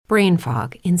brain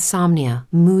fog, insomnia,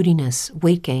 moodiness,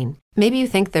 weight gain. Maybe you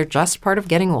think they're just part of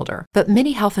getting older, but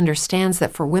MIDI Health understands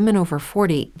that for women over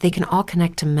 40, they can all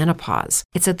connect to menopause.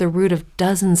 It's at the root of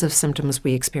dozens of symptoms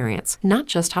we experience, not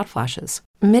just hot flashes.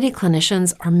 MIDI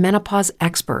clinicians are menopause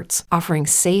experts, offering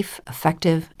safe,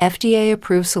 effective,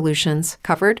 FDA-approved solutions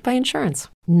covered by insurance.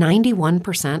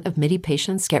 91% of MIDI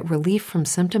patients get relief from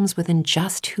symptoms within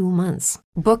just 2 months.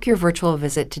 Book your virtual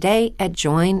visit today at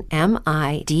joinmidi.com.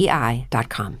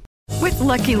 With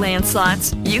Lucky Land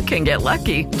Slots, you can get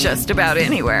lucky just about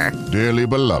anywhere. Dearly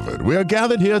beloved, we are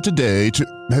gathered here today to...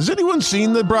 Has anyone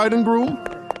seen the bride and groom?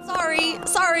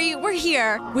 Sorry, we're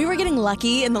here. We were getting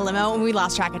lucky in the limo and we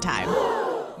lost track of time.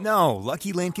 No,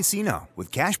 Lucky Land Casino,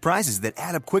 with cash prizes that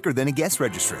add up quicker than a guest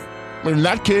registry. In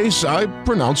that case, I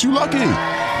pronounce you lucky.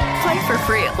 Play for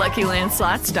free at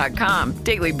LuckyLandSlots.com.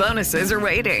 Daily bonuses are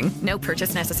waiting. No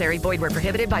purchase necessary. Void where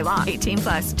prohibited by law.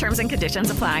 18+. Terms and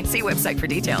conditions apply. See website for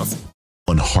details.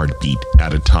 One heartbeat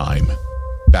at a time.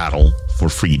 Battle for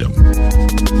freedom.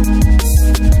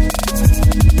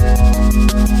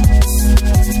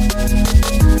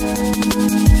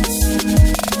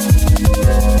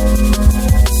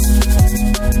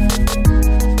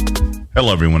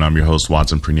 Hello, everyone. I'm your host,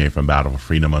 Watson Prunier from Battle for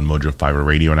Freedom on Mojo 50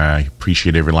 Radio, and I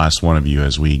appreciate every last one of you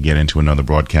as we get into another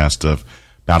broadcast of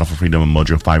Battle for Freedom on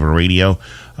Mojo 50 Radio.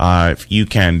 If you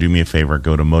can, do me a favor,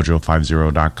 go to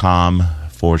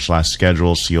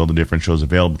mojo50.com/schedule, see all the different shows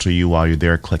available to you. While you're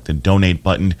there, click the donate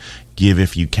button, give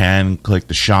if you can, click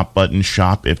the shop button,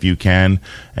 shop if you can,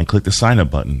 and click the sign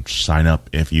up button, sign up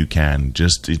if you can.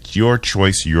 Just, it's your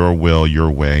choice, your will,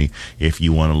 your way, if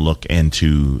you want to look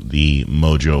into the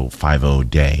Mojo 50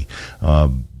 day.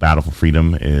 Battle for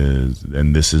Freedom is,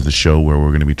 and this is the show where we're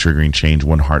going to be triggering change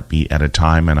one heartbeat at a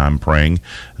time, and I'm praying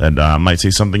that I might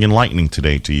say something enlightening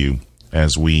today to you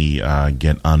as we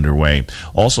get underway.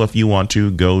 Also, if you want to,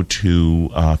 go to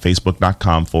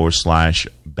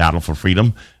facebook.com/Battle for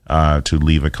Freedom to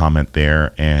leave a comment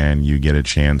there, and you get a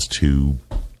chance to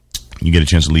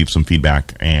leave some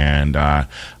feedback, and I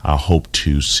hope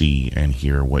to see and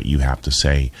hear what you have to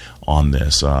say on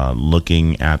this.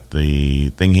 Looking at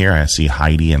the thing here, I see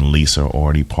Heidi and Lisa are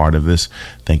already part of this.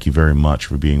 Thank you very much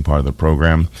for being part of the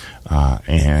program,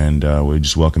 and we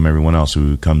just welcome everyone else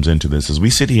who comes into this. As we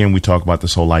sit here and we talk about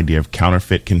this whole idea of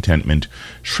counterfeit contentment,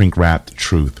 shrink-wrapped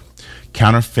truth.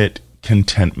 Counterfeit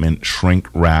contentment,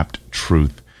 shrink-wrapped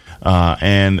truth.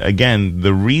 And again,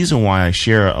 the reason why I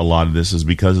share a lot of this is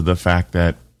because of the fact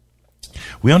that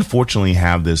we unfortunately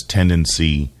have this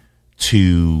tendency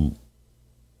to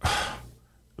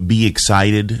be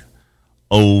excited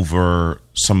over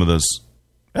some of this.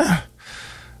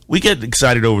 We get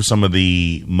excited over some of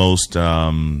the most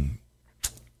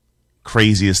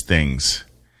craziest things.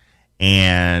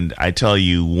 And I tell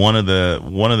you, one of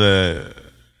the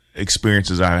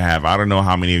experiences I have, I don't know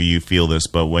how many of you feel this,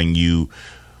 but when you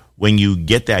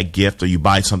get that gift or you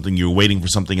buy something, you're waiting for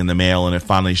something in the mail and it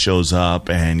finally shows up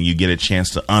and you get a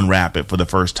chance to unwrap it for the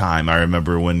first time. I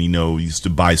remember when, we used to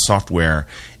buy software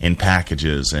in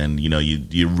packages and,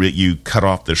 you cut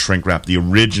off the shrink wrap, the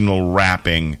original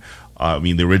wrapping,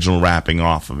 the original wrapping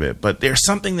off of it. But there's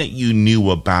something that you knew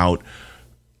about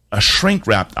a shrink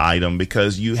wrapped item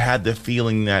because you had the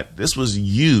feeling that this was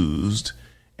used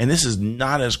and this is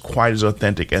not as quite as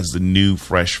authentic as the new,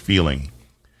 fresh feeling.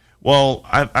 Well,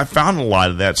 I found a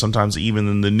lot of that sometimes even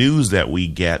in the news that we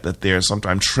get, that there's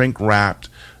sometimes shrink-wrapped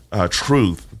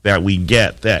truth that we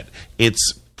get, that it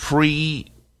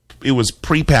was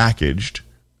pre-packaged,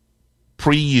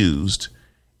 pre-used,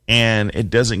 and it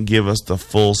doesn't give us the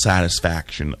full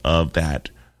satisfaction of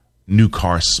that new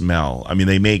car smell. I mean,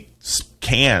 they make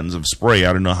cans of spray.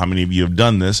 I don't know how many of you have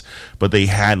done this, but they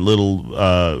had little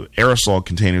aerosol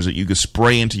containers that you could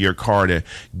spray into your car to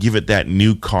give it that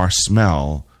new car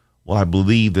smell. Well, I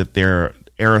believe that they're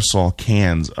aerosol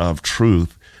cans of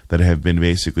truth that have been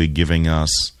basically giving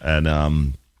us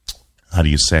an,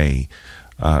 just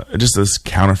this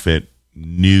counterfeit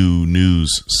new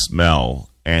news smell.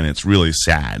 And it's really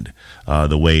sad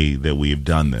the way that we have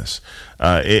done this.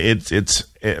 I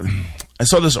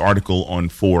saw this article on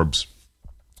Forbes,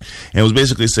 and it was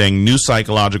basically saying new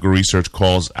psychological research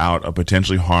calls out a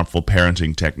potentially harmful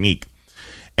parenting technique.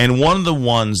 And one of the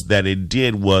ones that it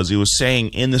did was, it was saying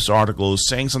in this article, it was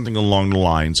saying something along the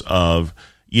lines of,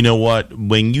 you know what,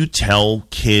 when you tell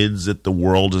kids that the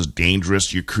world is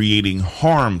dangerous, you're creating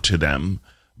harm to them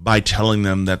by telling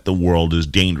them that the world is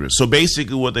dangerous. So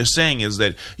basically what they're saying is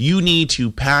that you need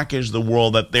to package the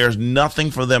world that there's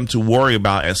nothing for them to worry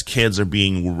about as kids are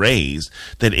being raised,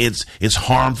 that it's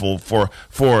harmful for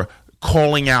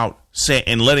calling out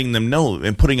and letting them know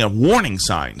and putting up warning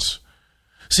signs.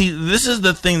 See, this is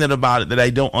the thing about it that I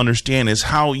don't understand is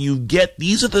how you get,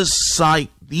 these are the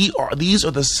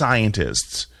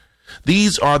scientists.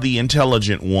 These are the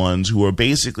intelligent ones who are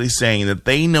basically saying that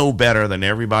they know better than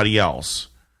everybody else.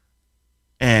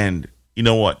 And you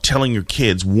know what? Telling your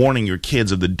kids, warning your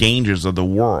kids of the dangers of the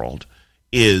world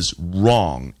is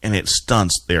wrong, and it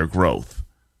stunts their growth.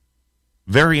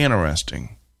 Very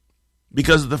interesting.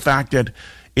 Because of the fact that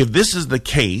if this is the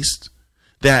case,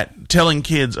 that telling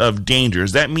kids of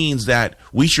dangers, that means that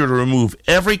we should remove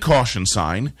every caution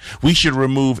sign. We should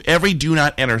remove every do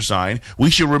not enter sign.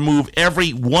 We should remove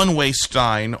every one-way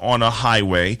sign on a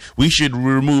highway. We should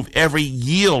remove every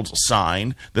yield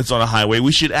sign that's on a highway.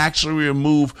 We should actually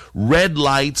remove red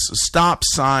lights, stop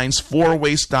signs,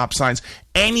 four-way stop signs,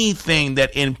 anything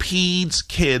that impedes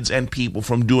kids and people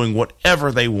from doing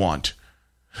whatever they want.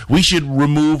 We should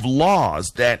remove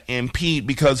laws that impede,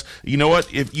 because you know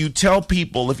what? If you tell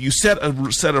people, if you set a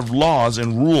set of laws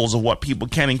and rules of what people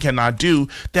can and cannot do,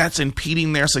 that's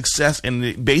impeding their success.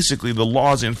 And basically the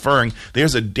law is inferring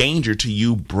there's a danger to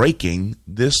you breaking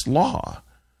this law.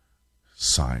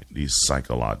 These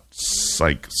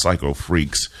psycho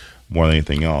freaks, more than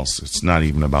anything else, it's not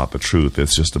even about the truth.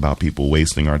 It's just about people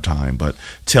wasting our time. But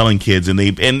telling kids, and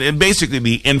basically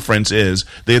the inference is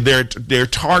they're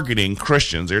targeting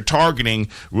Christians. They're targeting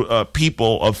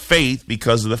people of faith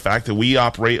because of the fact that we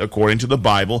operate according to the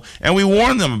Bible, and we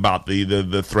warn them about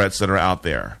the threats that are out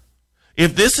there.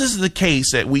 If this is the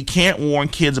case that we can't warn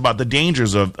kids about the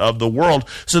dangers of the world,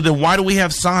 so then why do we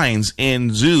have signs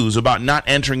in zoos about not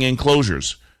entering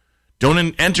enclosures?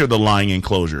 Don't enter the lion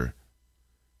enclosure.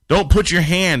 Don't put your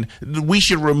hand. We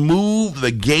should remove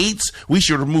the gates. We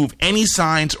should remove any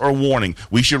signs or warning.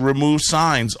 We should remove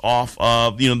signs off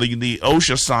of, the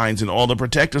OSHA signs and all the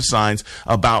protective signs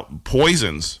about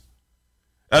poisons.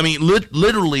 I mean,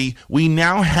 literally, we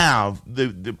now have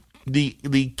the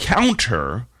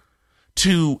counter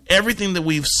to everything that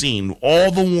we've seen,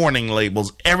 all the warning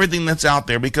labels, everything that's out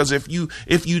there. Because if you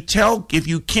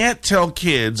can't tell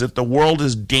kids that the world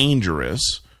is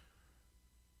dangerous,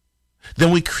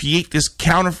 then we create this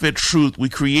counterfeit truth. We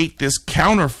create this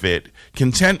counterfeit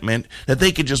contentment that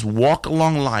they could just walk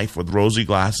along life with rosy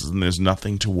glasses and there's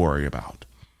nothing to worry about.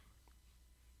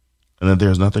 And that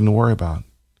there's nothing to worry about.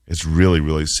 It's really,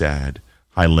 really sad.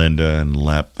 Hi, Linda and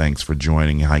Lep. Thanks for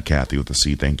joining. Hi, Kathy with the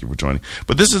C. Thank you for joining.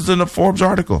 But this is in a Forbes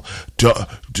article.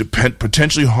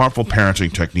 Potentially harmful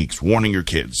parenting techniques. Warning your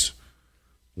kids.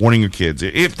 Warning your kids.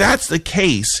 If that's the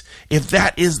case, if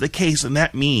that is the case, then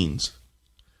that means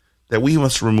that we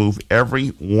must remove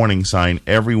every warning sign,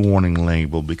 every warning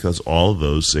label, because all of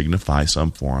those signify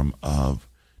some form of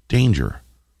danger,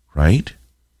 right?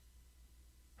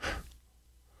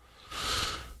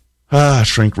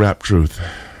 Shrink wrap truth.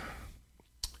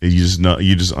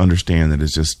 You just understand that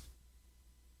it's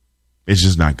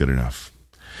just not good enough.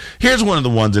 Here's one of the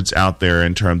ones that's out there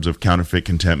in terms of counterfeit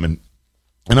contentment.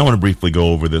 And I want to briefly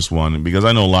go over this one because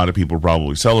I know a lot of people are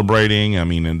probably celebrating. I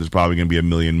mean, and there's probably going to be a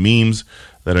million memes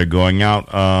that are going out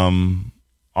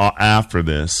after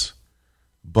this.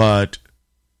 But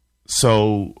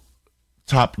so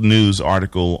top news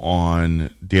article on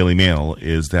Daily Mail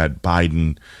is that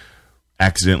Biden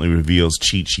accidentally reveals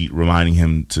cheat sheet reminding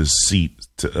him to sit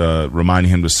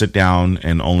down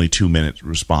and only 2-minute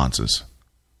responses.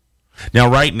 Now,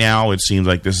 right now, it seems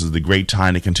like this is the great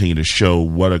time to continue to show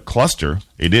what a cluster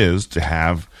it is to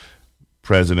have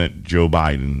President Joe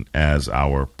Biden as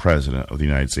our president of the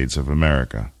United States of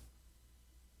America.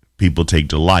 People take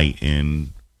delight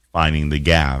in finding the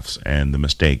gaffes and the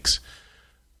mistakes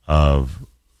of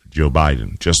Joe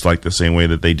Biden, just like the same way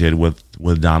that they did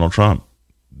with Donald Trump.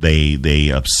 They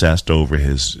obsessed over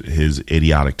his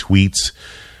idiotic tweets.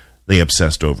 They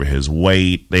obsessed over his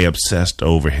weight. They obsessed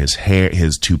over his hair,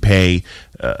 his toupee.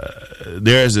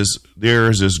 There is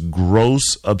this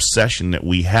gross obsession that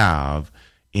we have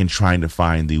in trying to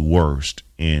find the worst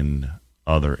in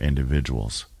other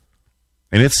individuals.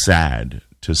 And it's sad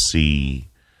to see,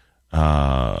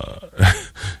 Kathy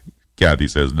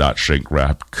says, not shrink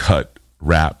wrap, cut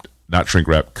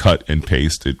and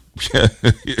pasted.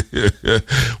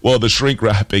 Well, the shrink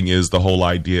wrapping is the whole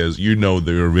idea is,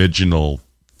 the original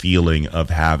feeling of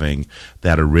having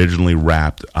that originally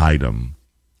wrapped item.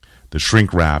 The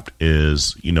shrink wrapped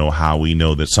is, how we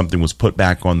know that something was put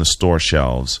back on the store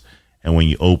shelves, and when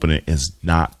you open it, it's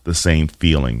not the same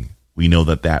feeling. We know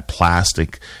that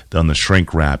plastic on the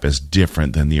shrink wrap is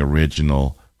different than the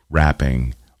original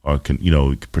wrapping or,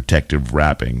 protective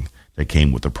wrapping that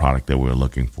came with the product that we were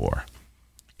looking for.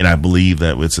 And I believe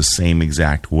that it's the same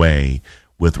exact way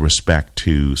with respect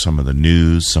to some of the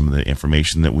news, some of the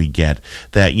information that we get,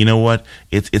 that,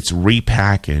 it's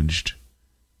repackaged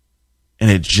And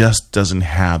it just doesn't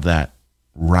have that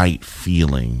right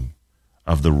feeling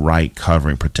of the right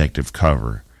covering, protective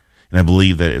cover. And I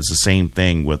believe that it's the same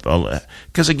thing with,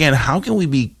 because again, how can we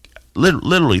be,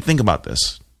 literally, think about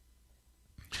this.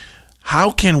 How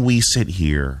can we sit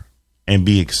here and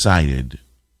be excited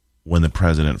when the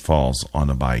president falls on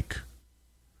a bike?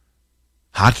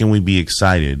 How can we be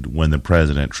excited when the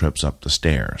president trips up the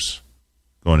stairs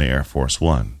going to Air Force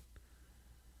One?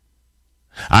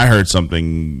 I heard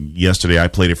something yesterday. I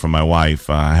played it for my wife.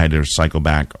 I had to cycle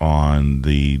back on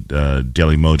the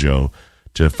Daily Mojo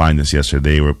to find this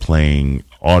yesterday. They were playing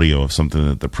audio of something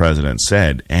that the president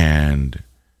said, and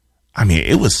I mean,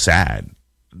 it was sad.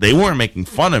 They weren't making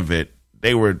fun of it.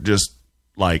 They were just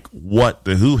like, what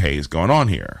the hoo-hey is going on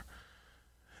here?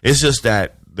 It's just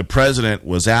that the president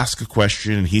was asked a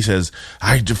question, and he says,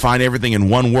 I define everything in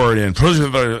one word, and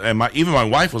even my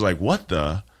wife was like, what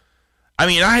the? I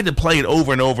mean, I had to play it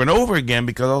over and over and over again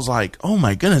because I was like, oh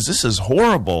my goodness, this is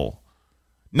horrible.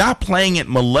 Not playing it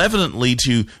malevolently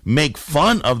to make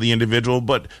fun of the individual,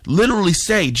 but literally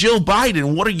say, Jill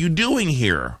Biden, what are you doing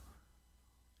here?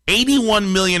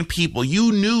 81 million people.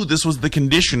 You knew this was the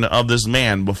condition of this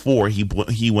man before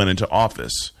he went into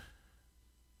office.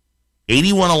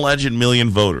 81 alleged million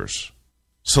voters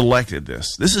selected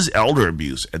this. This is elder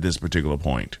abuse at this particular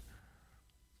point.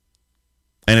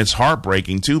 And it's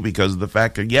heartbreaking, too, because of the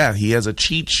fact that, yeah, he has a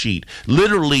cheat sheet.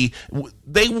 Literally,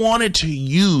 they wanted to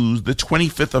use the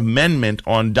 25th Amendment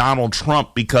on Donald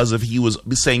Trump because of he was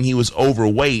saying he was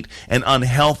overweight and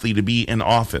unhealthy to be in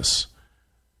office.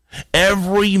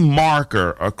 Every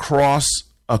marker across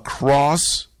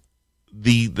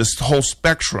this whole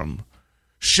spectrum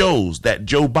shows that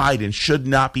Joe Biden should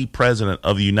not be president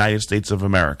of the United States of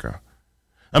America.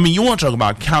 I mean, you want to talk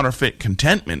about counterfeit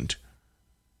contentment.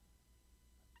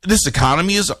 This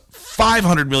economy is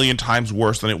 500 million times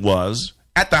worse than it was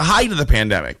at the height of the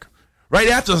pandemic, right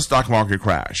after the stock market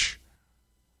crash.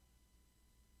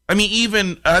 I mean,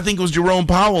 even I think it was Jerome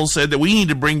Powell said that we need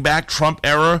to bring back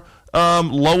Trump-era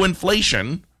low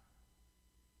inflation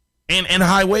and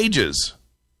high wages.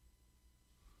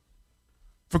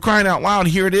 For crying out loud,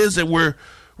 here it is that we're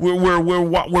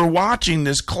watching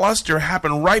this cluster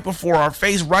happen right before our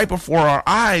face, right before our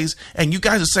eyes, and you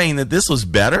guys are saying that this was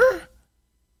better?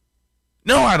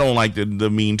 No, I don't like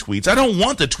the mean tweets. I don't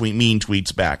want the mean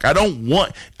tweets back. I don't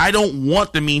want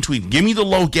the mean tweets. Give me the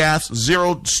low gas,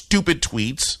 zero stupid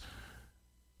tweets,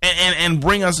 and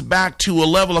bring us back to a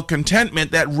level of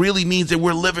contentment that really means that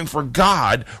we're living for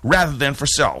God rather than for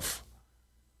self.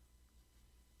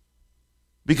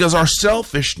 Because our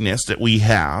selfishness that we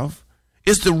have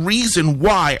is the reason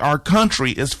why our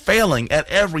country is failing at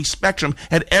every spectrum,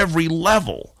 at every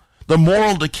level. The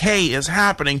moral decay is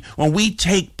happening when we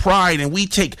take pride and we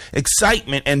take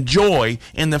excitement and joy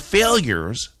in the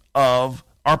failures of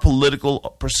our political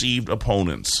perceived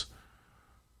opponents.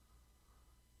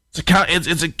 It's a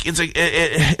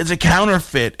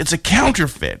counterfeit. It's a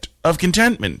counterfeit of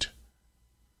contentment.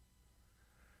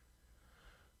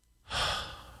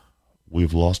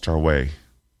 We've lost our way.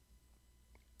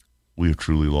 We have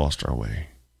truly lost our way.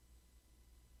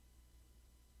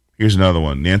 Here's another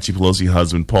one. Nancy Pelosi's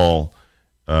husband, Paul,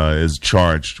 is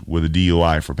charged with a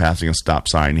DUI for passing a stop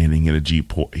sign and hitting a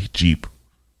Jeep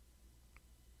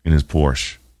in his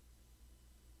Porsche.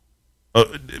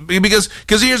 Because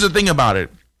here's the thing about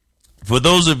it. For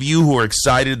those of you who are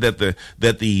excited that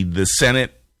the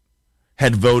Senate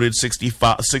had voted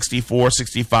 64,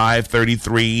 65,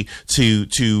 33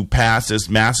 to pass this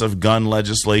massive gun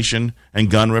legislation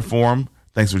and gun reform.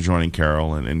 Thanks for joining,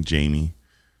 Carol and Jamie.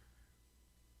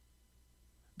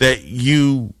 That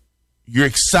you're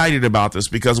excited about this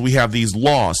because we have these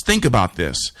laws. Think about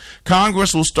this.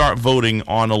 Congress will start voting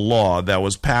on a law that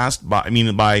was passed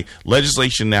by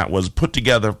legislation that was put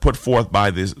forth by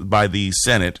the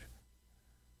Senate.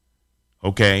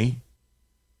 Okay?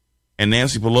 And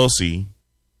Nancy Pelosi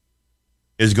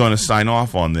is going to sign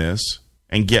off on this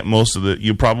and get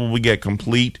you probably get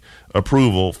complete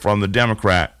approval from the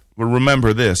Democrat. But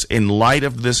remember this, in light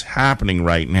of this happening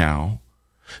right now,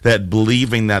 that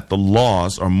believing that the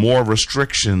laws or more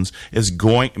restrictions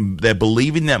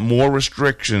believing that more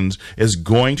restrictions is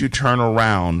going to turn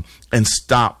around and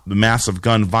stop the massive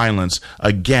gun violence.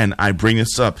 Again, I bring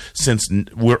this up since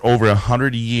we're over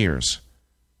 100 years.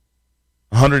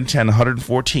 110,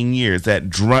 114 years that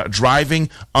driving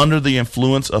under the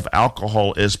influence of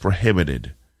alcohol is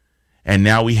prohibited. And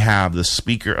now we have the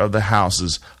Speaker of the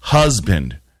House's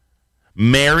husband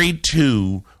married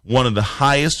to one of the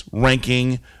highest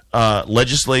ranking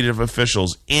legislative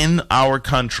officials in our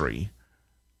country.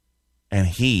 And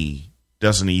he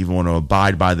doesn't even want to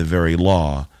abide by the very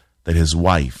law that his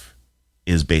wife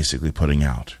is basically putting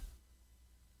out.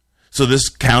 So this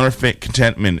counterfeit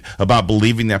contentment about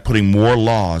believing that putting more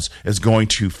laws is going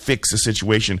to fix the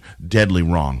situation, deadly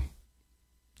wrong.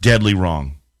 Deadly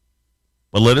wrong.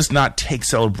 But let us not take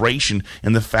celebration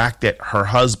in the fact that her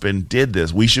husband did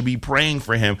this. We should be praying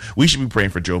for him. We should be praying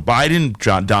for Joe Biden,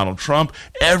 Donald Trump,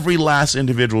 every last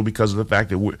individual, because of the fact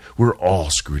that we're all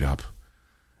screwed up.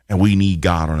 And we need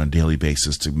God on a daily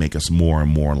basis to make us more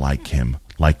and more like him,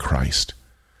 like Christ.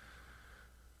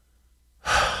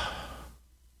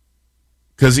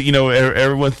 Because, you know,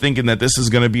 everyone's thinking that this is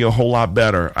going to be a whole lot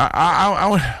better.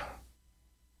 I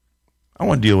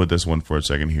want to deal with this one for a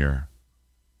second here.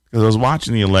 Because I was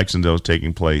watching the election that was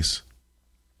taking place.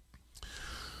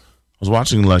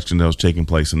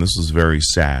 And this was very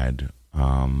sad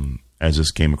as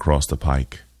this came across the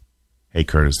pike. Hey,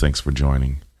 Curtis, thanks for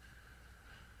joining.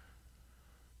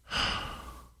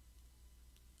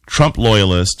 Trump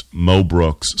loyalist Mo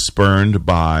Brooks, spurned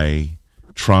by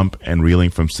Trump and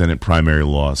reeling from Senate primary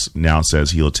loss, now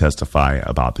says he'll testify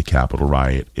about the Capitol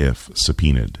riot if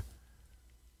subpoenaed.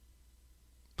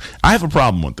 I have a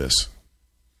problem with this.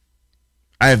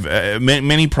 I have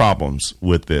many problems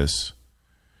with this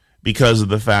because of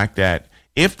the fact that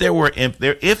if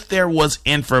there was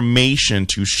information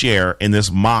to share in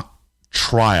this mock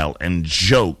trial and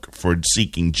joke for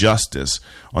seeking justice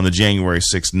on the January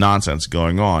 6th nonsense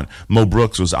going on, Mo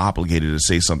Brooks was obligated to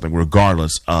say something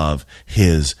regardless of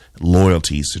his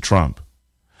loyalties to Trump.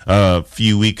 A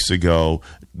few weeks ago,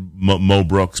 Mo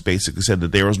Brooks basically said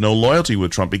that there was no loyalty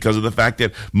with Trump because of the fact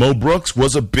that Mo Brooks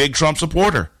was a big Trump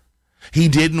supporter. He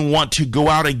didn't want to go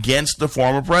out against the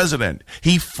former president.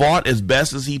 He fought as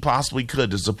best as he possibly could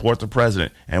to support the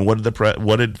president. And what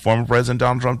did former President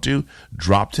Donald Trump do?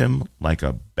 Dropped him like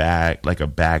a bag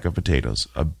of potatoes,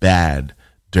 a bad,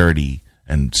 dirty,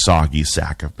 and soggy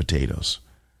sack of potatoes,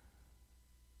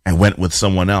 and went with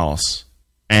someone else,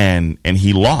 and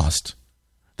he lost.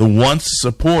 The once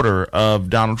supporter of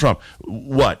Donald Trump.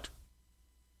 What?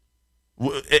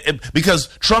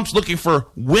 Because Trump's looking for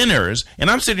winners, and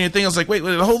I'm sitting here thinking, I was like, wait,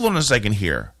 hold on a second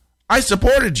here. I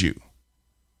supported you.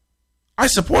 I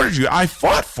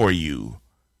fought for you.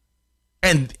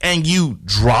 And you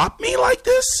drop me like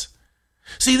this?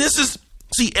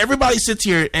 See, everybody sits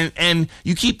here and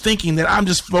you keep thinking that I'm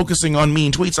just focusing on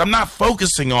mean tweets. I'm not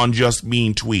focusing on just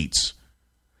mean tweets.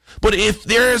 But if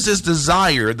there is this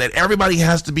desire that everybody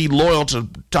has to be loyal to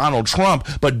Donald Trump,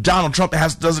 but Donald Trump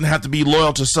doesn't have to be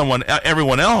loyal to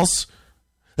everyone else,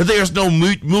 that there's no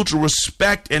mutual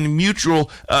respect and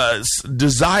mutual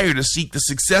desire to seek the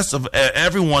success of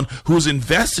everyone who's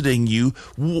invested in you,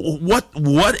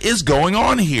 what is going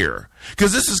on here?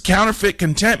 Because this is counterfeit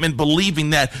contentment, believing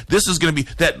that this is going to be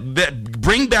that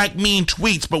bring back mean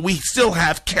tweets, but we still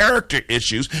have character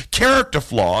issues, character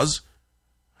flaws,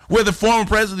 where the former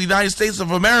president of the United States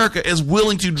of America is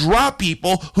willing to drop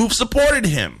people who've supported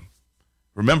him.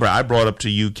 Remember, I brought up to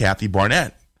you Kathy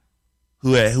Barnett,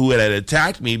 who had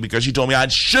attacked me because she told me I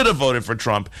should have voted for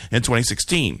Trump in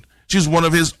 2016. She was one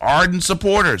of his ardent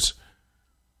supporters.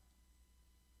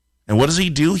 And what does he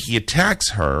do? He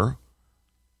attacks her.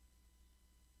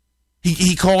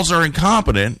 He calls her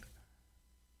incompetent.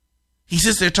 He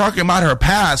sits there talking about her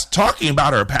past.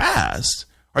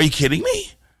 Are you kidding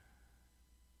me?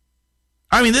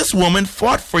 I mean, this woman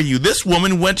fought for you. This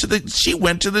woman went to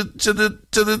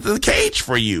the cage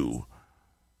for you.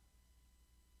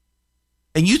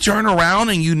 And you turn around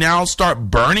and you now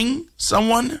start burning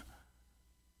someone?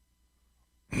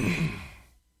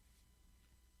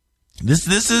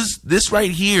 This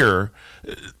right here,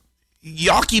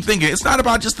 y'all keep thinking it's not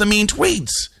about just the mean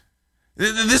tweets.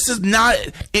 This is not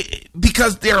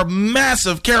because there are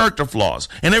massive character flaws,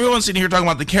 and everyone's sitting here talking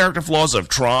about the character flaws of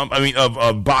Trump. I mean, of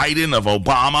Biden, of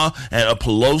Obama, and of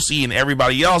Pelosi, and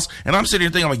everybody else. And I'm sitting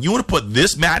here thinking, like, you want to put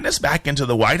this madness back into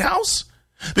the White House?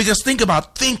 Because think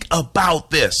about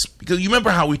this. Because you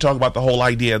remember how we talk about the whole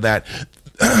idea that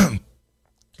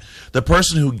the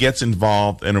person who gets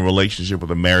involved in a relationship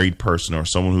with a married person or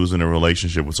someone who's in a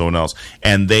relationship with someone else,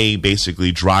 and they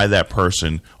basically drive that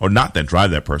person, or not that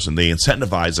drive that person, they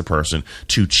incentivize the person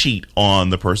to cheat on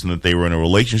the person that they were in a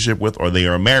relationship with or they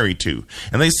are married to.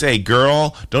 And they say,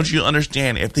 girl, don't you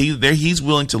understand? If he's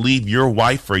willing to leave your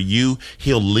wife for you,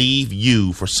 he'll leave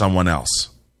you for someone else.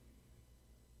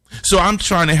 So I'm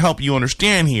trying to help you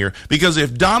understand here, because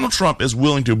if Donald Trump is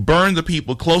willing to burn the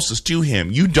people closest to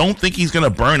him, you don't think he's going to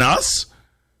burn us?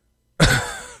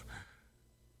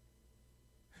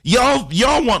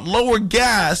 Y'all want lower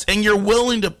gas, and you're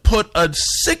willing to put a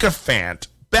sycophant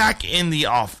back in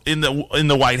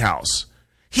the White House.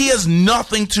 He has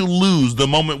nothing to lose the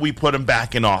moment we put him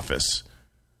back in office.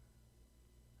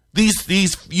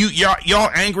 Y'all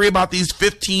angry about these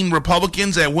 15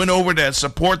 Republicans that went over to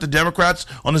support the Democrats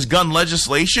on this gun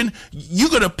legislation? You're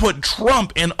going to put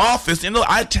Trump in office, and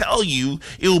I tell you,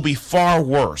 it will be far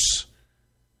worse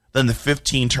than the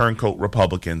 15 turncoat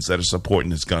Republicans that are supporting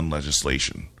this gun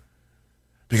legislation.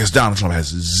 Because Donald Trump has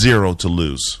zero to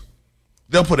lose.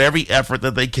 They'll put every effort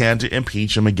that they can to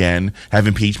impeach him again, have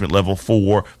impeachment level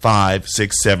 4, 5,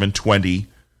 6, 7, 20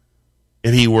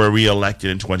 if he were reelected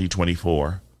in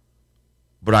 2024.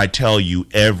 But I tell you,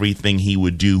 everything he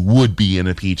would do would be an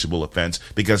impeachable offense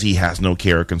because he has no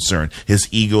care or concern. His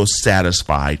ego is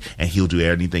satisfied, and he'll do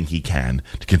anything he can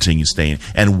to continue staying.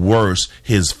 And worse,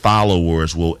 his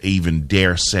followers will even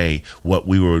dare say what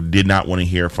did not want to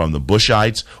hear from the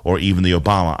Bushites or even the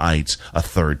Obamaites, a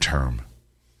third term.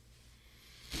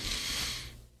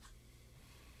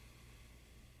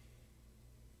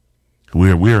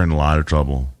 We're in a lot of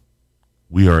trouble.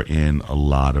 We are in a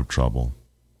lot of trouble.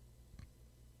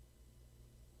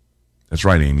 That's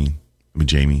right,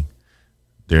 Jamie.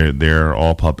 They're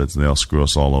all puppets, and they'll screw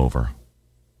us all over.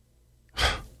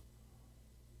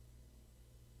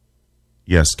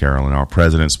 Yes, Carolyn, our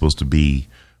president's supposed to be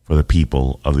for the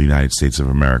people of the United States of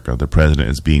America. The president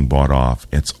is being bought off.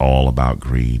 It's all about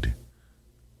greed.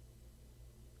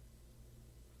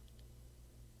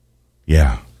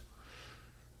 Yeah.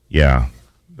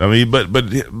 I mean,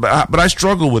 but I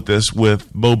struggle with this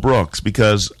with Bo Brooks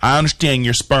because I understand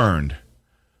you're spurned.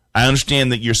 I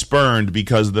understand that you're spurned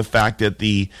because of the fact that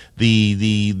the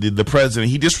president,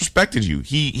 he disrespected you.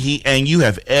 He and you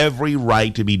have every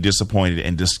right to be disappointed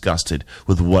and disgusted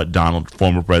with what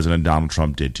former President Donald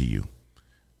Trump did to you.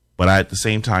 But at the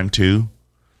same time, too,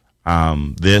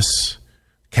 this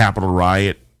Capitol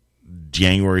riot,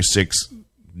 January 6th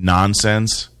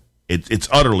nonsense, it's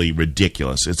utterly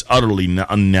ridiculous. It's utterly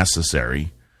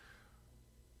unnecessary.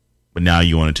 But now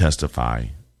you want to testify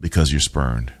because you're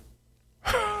spurned.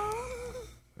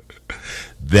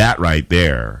 That right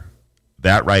there,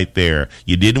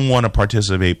 you didn't want to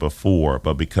participate before,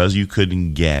 but because you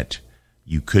couldn't get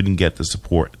the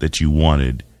support that you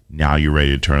wanted, now you're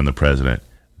ready to turn on the president.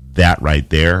 That right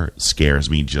there scares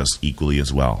me just equally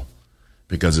as well.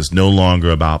 Because it's no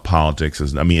longer about politics.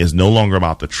 It's no longer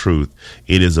about the truth.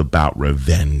 It is about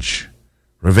revenge.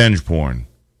 Revenge porn.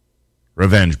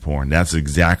 That's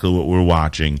exactly what we're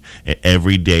watching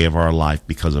every day of our life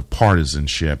because of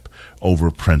partisanship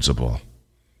over principle.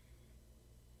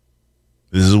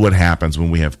 This is what happens when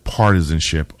we have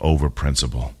partisanship over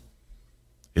principle.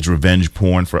 It's revenge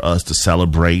porn for us to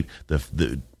celebrate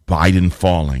the Biden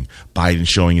falling, Biden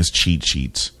showing his cheat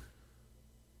sheets.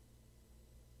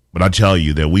 But I tell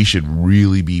you that we should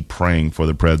really be praying for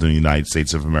the President of the United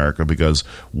States of America because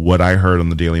what I heard on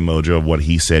the Daily Mojo of what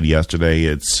he said yesterday,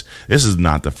 this is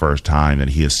not the first time that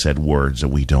he has said words that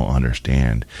we don't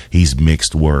understand. He's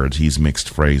mixed words. He's mixed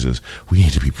phrases. We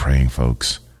need to be praying,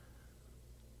 folks.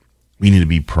 We need to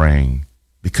be praying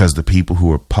because the people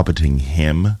who are puppeting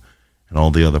him and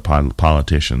all the other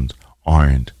politicians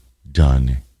aren't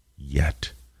done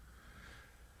yet.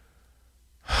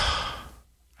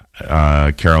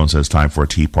 Carolyn says, time for a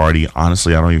Tea Party.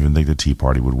 Honestly, I don't even think the Tea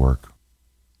Party would work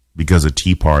because the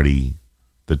Tea Party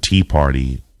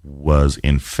was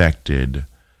infected.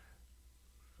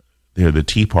 The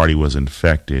Tea Party was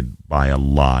infected by a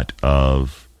lot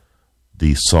of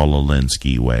the Saul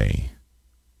Alinsky way.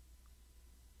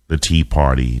 The Tea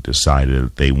Party decided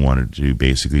that they wanted to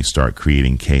basically start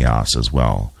creating chaos as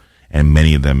well. And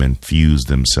many of them infused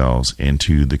themselves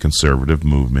into the conservative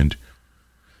movement.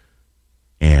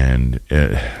 And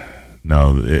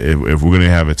no, if we're going to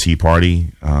have a Tea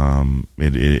Party,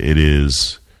 it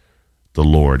is the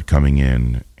Lord coming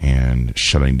in and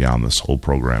shutting down this whole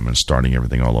program and starting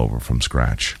everything all over from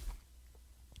scratch.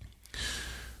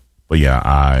 But yeah,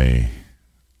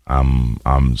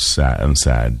 I'm sad. I'm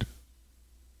sad.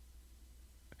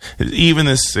 Even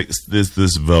this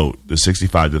vote, the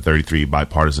 65-33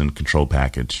 bipartisan control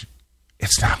package,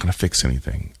 it's not going to fix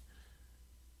anything.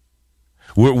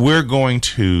 We're going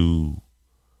to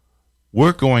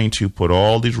put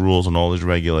all these rules and all these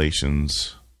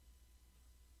regulations,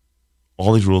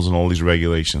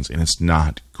 and it's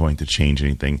not going to change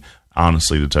anything.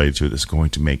 Honestly, to tell you the truth, it's going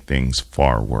to make things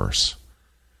far worse.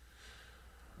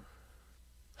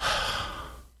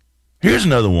 Here's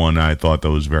another one I thought that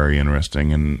was very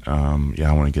interesting, and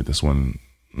I want to get this one.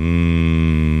 No,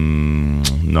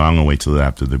 I'm going to wait till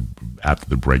after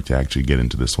the break to actually get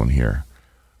into this one here.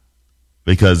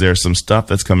 Because there's some stuff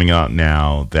that's coming out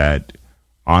now that,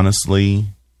 honestly,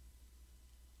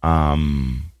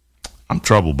 I'm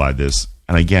troubled by this.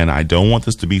 And again, I don't want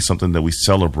this to be something that we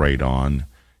celebrate on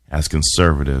as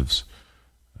conservatives.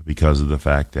 because of the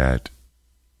fact that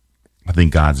I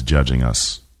think God's judging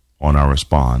us on our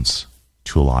response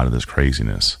to a lot of this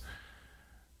craziness.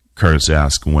 Curtis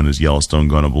asked, when is Yellowstone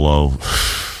going to blow?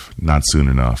 Not soon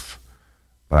enough.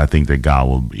 But I think that God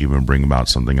will even bring about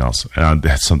something else. And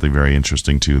that's something very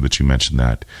interesting, too, that you mentioned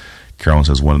that. Carolyn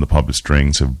says one of the puppet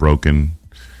strings have broken.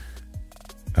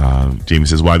 Jamie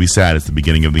says, why be sad? It's the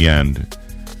beginning of the end.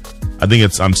 I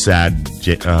think I'm sad,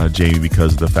 Jamie,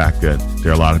 because of the fact that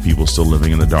there are a lot of people still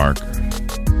living in the dark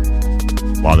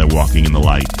while they're walking in the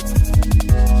light.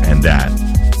 And that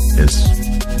is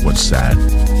what's sad.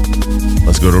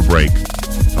 Let's go to a break,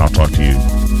 and I'll talk to you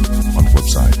on the flip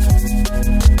side.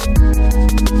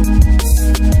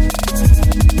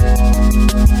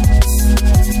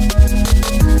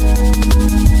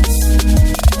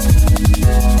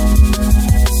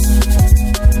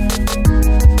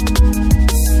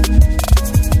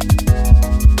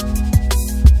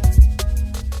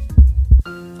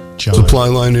 Supply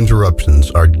line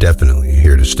interruptions are definitely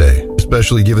here to stay,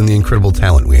 especially given the incredible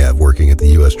talent we have working at the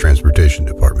U.S. Transportation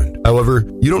Department. However,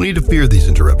 you don't need to fear these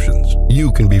interruptions.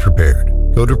 You can be prepared.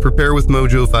 Go to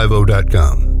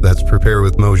preparewithmojo50.com. That's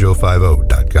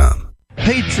preparewithmojo50.com.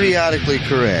 Patriotically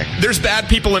correct. There's bad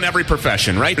people in every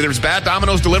profession, right? There's bad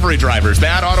Domino's delivery drivers,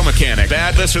 bad auto mechanics,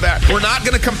 bad this or that. We're not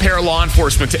going to compare law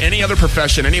enforcement to any other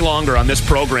profession any longer on this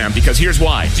program, because here's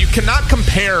why. You cannot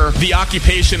compare the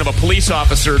occupation of a police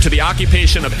officer to the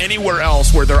occupation of anywhere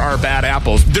else where there are bad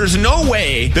apples. There's no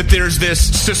way that there's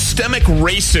this systemic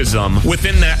racism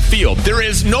within that field. There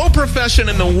is no profession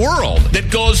in the world that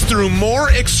goes through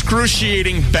more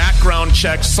excruciating background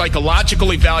checks,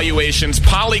 psychological evaluations,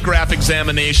 polygraph examinations.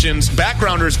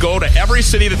 Backgrounders go to every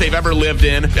city that they've ever lived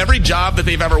in, every job that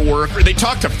they've ever worked. They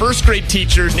talk to first grade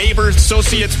teachers, neighbors,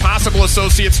 associates, possible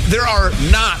associates. There are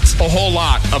not a whole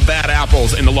lot of bad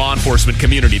apples in the law enforcement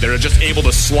community that are just able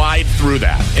to slide through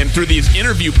that. And through these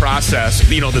interview process,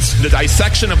 the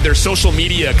dissection of their social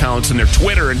media accounts and their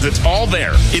Twitter, and it's all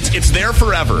there. It's there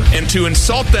forever. And to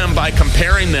insult them by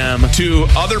comparing them to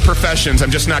other professions,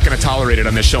 I'm just not going to tolerate it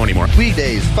on this show anymore.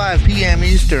 Weekdays, 5 p.m.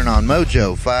 Eastern on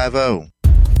Mojo 50.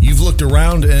 You've looked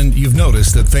around and you've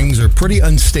noticed that things are pretty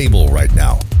unstable right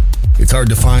now. It's hard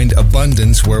to find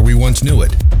abundance where we once knew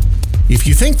it. If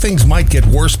you think things might get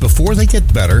worse before they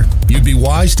get better, you'd be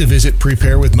wise to visit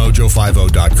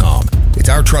preparewithmojo50.com. It's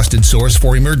our trusted source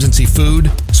for emergency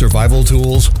food, survival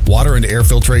tools, water and air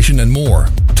filtration, and more.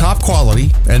 Top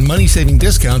quality and money-saving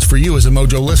discounts for you as a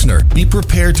Mojo listener. Be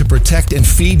prepared to protect and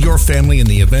feed your family in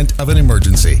the event of an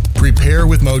emergency.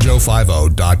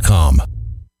 Preparewithmojo50.com.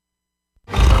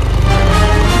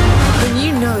 When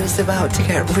you know it's about to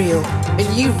get real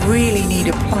and you really need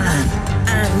a plan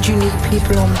and you need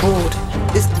people on board,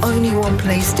 there's only one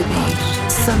place to be.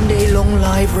 Sunday Long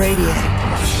Live Radio.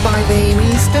 5 a.m.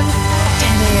 Eastern,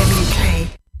 10 a.m. UK.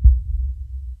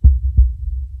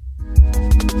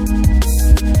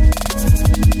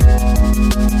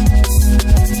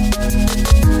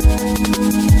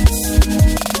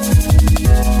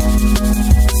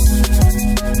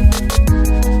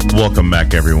 Welcome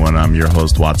back, everyone. I'm your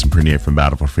host, Watson Prunier from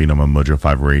Battle for Freedom on Mojo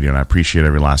 5 Radio, and I appreciate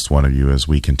every last one of you as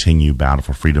we continue Battle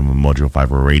for Freedom on Mojo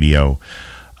 5 Radio.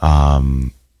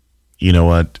 You know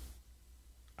what?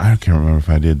 I can't remember if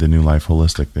I did the New Life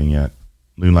Holistic thing yet.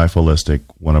 New Life Holistic,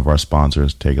 one of our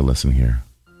sponsors. Take a listen here.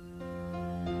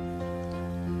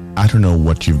 I don't know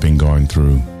what you've been going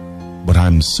through, but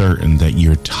I'm certain that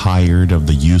you're tired of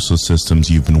the useless systems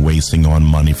you've been wasting on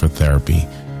money for therapy.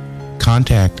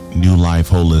 Contact New Life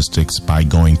Holistics by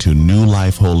going to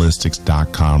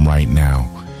newlifeholistics.com right now.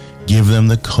 Give them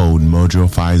the code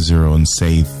MOJO50 and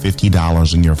save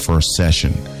 $50 on your first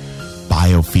session.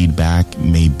 Biofeedback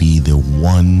may be the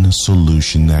one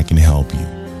solution that can help you.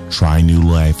 Try New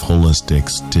Life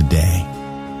Holistics today.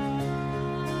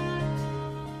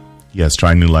 Yes,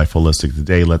 try New Life Holistic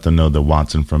today. Let them know that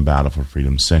Watson from Battle for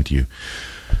Freedom sent you.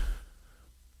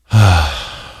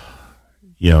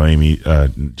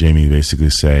 Jamie basically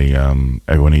say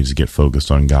everyone needs to get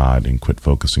focused on God and quit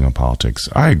focusing on politics.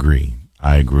 I agree.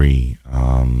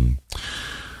 And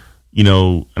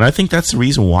I think that's the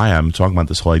reason why I'm talking about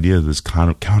this whole idea of this kind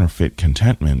of counterfeit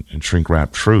contentment and shrink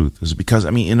wrap truth is because,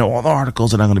 in all the articles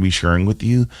that I'm going to be sharing with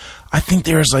you, I think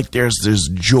there's this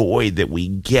joy that we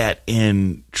get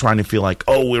in trying to feel like,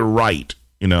 oh, we're right.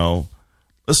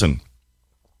 Listen,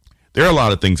 there are a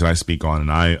lot of things that I speak on,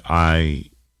 and I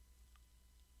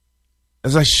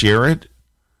as I share it,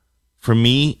 for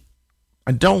me,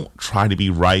 I don't try to be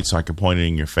right so I can point it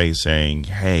in your face saying,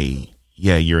 hey,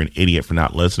 yeah, you're an idiot for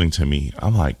not listening to me.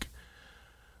 I'm like,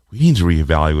 we need to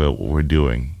reevaluate what we're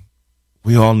doing.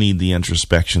 We all need the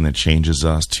introspection that changes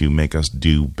us to make us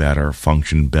do better,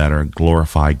 function better,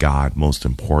 glorify God, most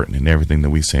important in everything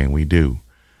that we say and we do.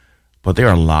 But there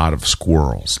are a lot of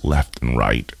squirrels left and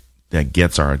right that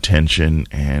gets our attention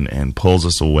and pulls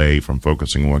us away from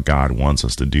focusing on what God wants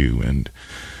us to do. And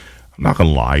I'm not going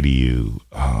to lie to you.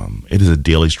 It is a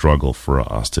daily struggle for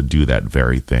us to do that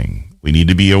very thing. We need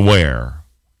to be aware.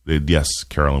 Yes,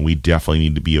 Carolyn, we definitely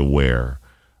need to be aware,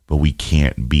 but we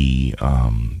can't be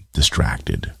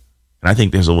distracted. And I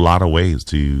think there's a lot of ways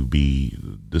to be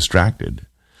distracted.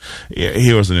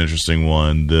 Here was an interesting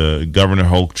one. The Governor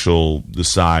Hochul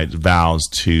vows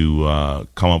to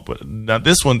come up with. Now,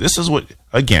 this is what,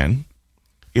 again,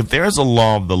 if there's a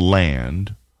law of the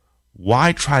land,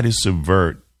 why try to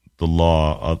circumvent the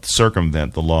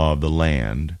law of the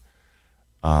land?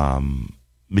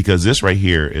 Because this right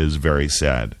here is very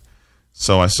sad.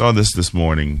 So I saw this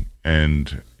morning,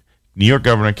 and New York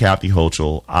Governor Kathy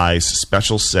Hochul eyes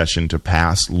special session to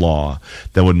pass law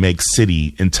that would make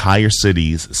entire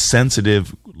cities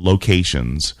sensitive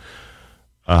locations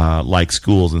like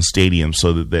schools and stadiums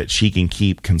so that she can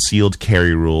keep concealed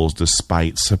carry rules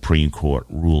despite Supreme Court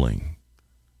ruling.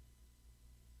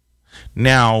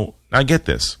 Now, I get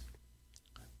this.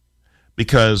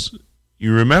 Because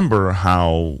you remember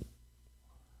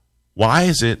why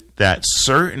is it that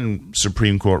certain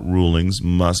Supreme Court rulings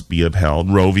must be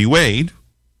upheld? Roe v. Wade,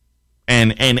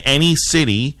 and any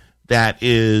city that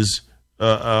is,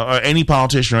 or any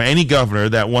politician or any governor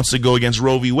that wants to go against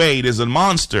Roe v. Wade is a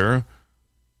monster,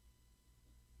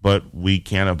 but we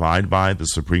can't abide by the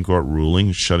Supreme Court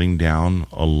ruling shutting down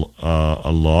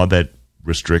a law that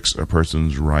restricts a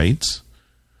person's rights?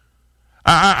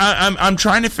 I'm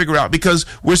trying to figure out, because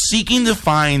we're seeking to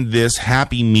find this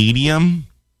happy medium.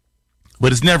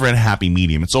 But it's never a happy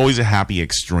medium. It's always a happy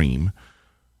extreme,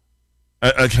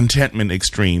 a contentment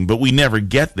extreme. But we never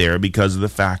get there because of the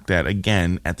fact that,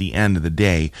 again, at the end of the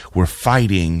day, we're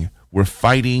fighting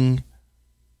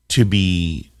to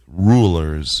be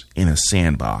rulers in a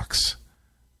sandbox.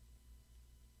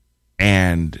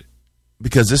 And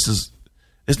because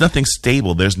there's nothing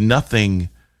stable. There's nothing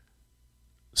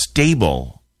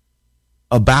stable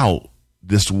about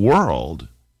this world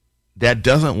that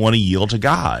doesn't want to yield to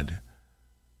God.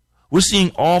 We're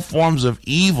seeing all forms of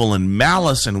evil and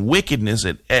malice and wickedness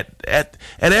at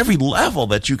every level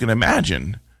that you can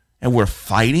imagine. And we're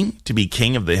fighting to be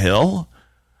king of the hill.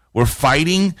 We're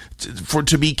fighting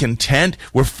to be content.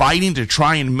 We're fighting to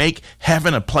try and make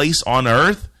heaven a place on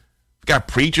earth. We've got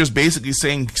preachers basically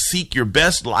saying, seek your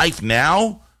best life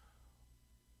now.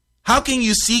 How can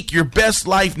you seek your best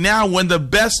life now when the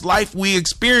best life we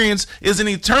experience is an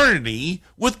eternity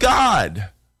with God?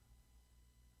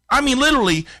 I mean,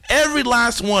 literally, every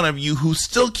last one of you who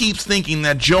still keeps thinking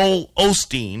that Joel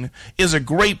Osteen is a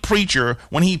great preacher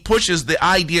when he pushes the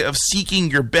idea of seeking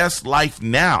your best life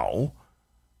now,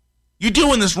 you're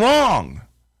doing this wrong.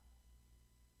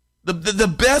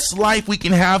 The best life we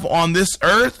can have on this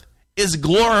earth is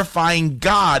glorifying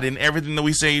God in everything that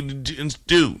we say and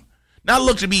do. Not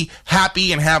look to be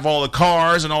happy and have all the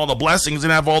cars and all the blessings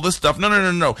and have all this stuff.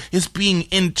 No. It's being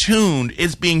in tuned.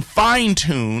 It's being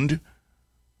fine-tuned.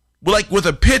 Like with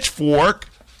a pitchfork,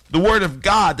 the word of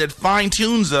God that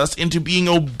fine-tunes us into being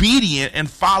obedient and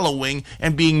following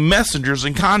and being messengers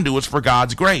and conduits for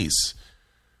God's grace.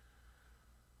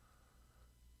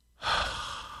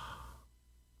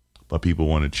 But people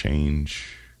want to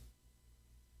change.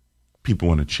 People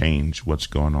want to change what's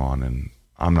going on, and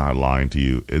I'm not lying to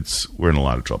you. We're in a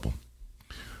lot of trouble.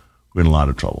 We're in a lot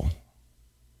of trouble.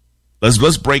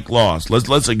 Let's break laws.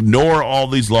 Let's ignore all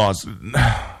these laws.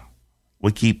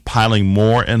 We keep piling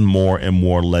more and more and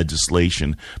more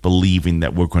legislation, believing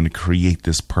that we're going to create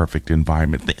this perfect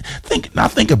environment.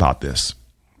 Think about this,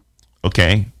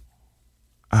 okay?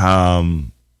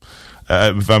 If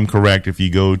I'm correct, if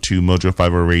you go to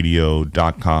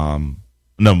mojo50radio.com,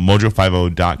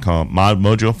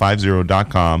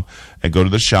 mojo50.com, and go to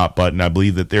the shop button, I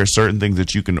believe that there are certain things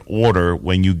that you can order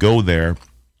when you go there.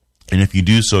 And if you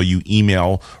do so, you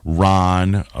email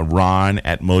Ron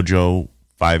at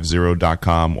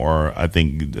mojo50.com, or I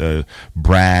think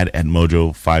Brad at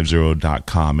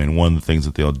mojo50.com. And one of the things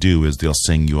that they'll do is they'll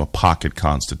sing you a pocket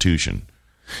constitution.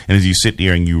 And as you sit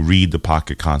there and you read the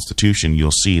pocket constitution,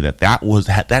 you'll see that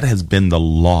that has been the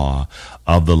law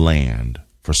of the land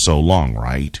for so long,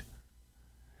 right?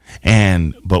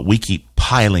 But we keep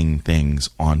piling things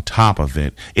on top of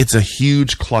it. It's a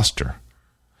huge cluster.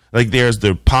 Like there's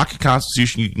the pocket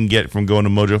constitution you can get from going to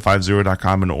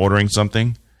mojo50.com and ordering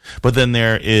something. But then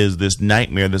there is this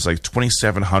nightmare that's like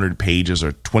 2,700 pages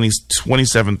or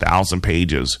 27,000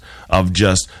 pages of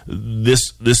just this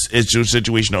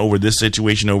situation over this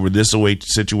situation over this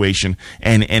situation,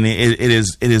 and it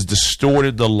is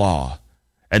distorted the law.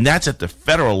 And that's at the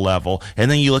federal level. And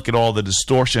then you look at all the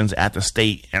distortions at the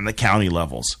state and the county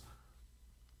levels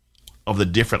of the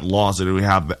different laws that we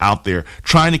have out there,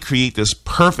 trying to create this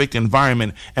perfect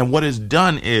environment. And what is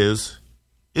done is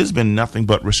been nothing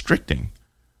but restricting.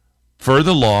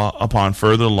 Further law upon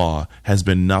further law has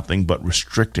been nothing but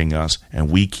restricting us. And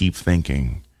we keep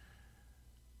thinking,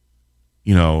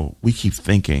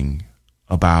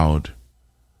 about,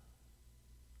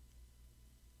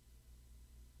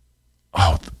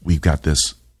 oh, we've got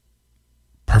this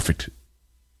perfect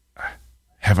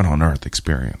heaven on earth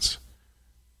experience.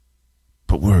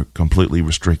 But we're completely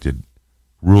restricted.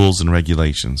 Rules and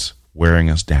regulations wearing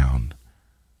us down.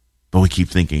 But we keep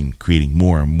thinking creating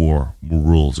more and more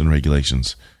rules and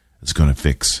regulations is going to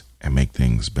fix and make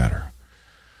things better.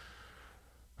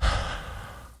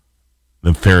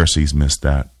 The Pharisees missed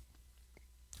that.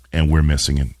 And we're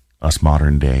missing it. Us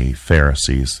modern day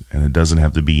Pharisees. And it doesn't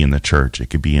have to be in the church. It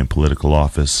could be in political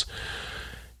office.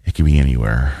 It could be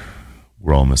anywhere.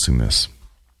 We're all missing this.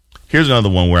 Here's another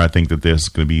one where I think that there's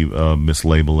going to be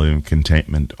mislabeling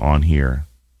contentment on here.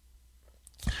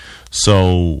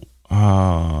 So, do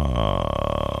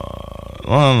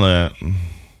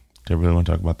you really want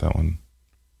to talk about that one?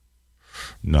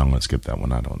 No, I'm going to skip that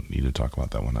one. I don't need to talk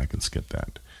about that one. I can skip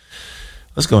that.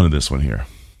 Let's go into this one here.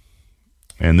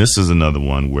 And this is another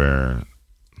one where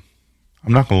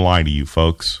I'm not going to lie to you,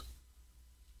 folks.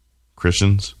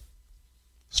 Christians,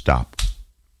 stop.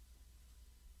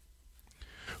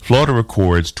 Florida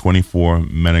records 24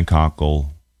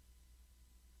 meningococcal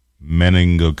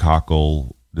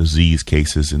disease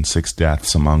cases and 6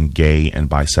 deaths among gay and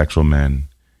bisexual men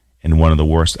in one of the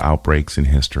worst outbreaks in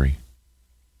history.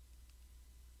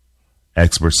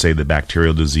 Experts say the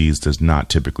bacterial disease does not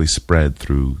typically spread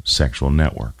through sexual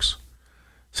networks.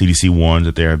 CDC warns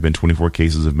that there have been 24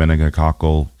 cases of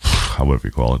meningococcal, however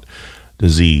you call it,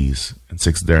 disease and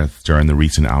 6 deaths during the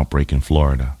recent outbreak in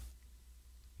Florida.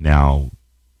 Now,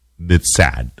 it's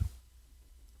sad.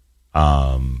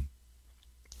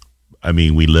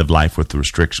 We live life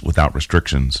without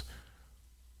restrictions,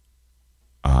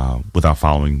 without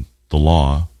following the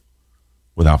law,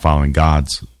 without following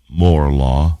God's moral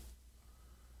law.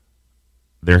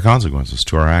 There are consequences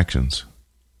to our actions.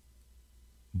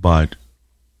 But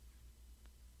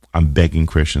I'm begging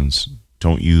Christians,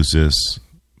 don't use this,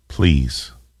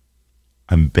 please.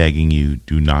 I'm begging you,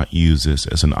 do not use this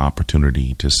as an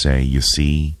opportunity to say, you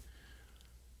see,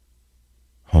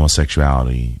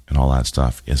 homosexuality and all that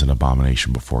stuff is an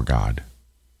abomination before God.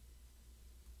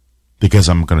 Because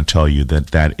I'm going to tell you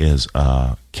that is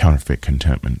a counterfeit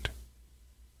contentment.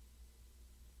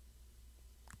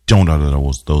 Don't utter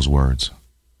those words.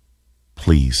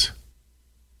 Please.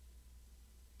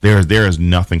 There is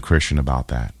nothing Christian about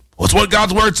that. Well, it's what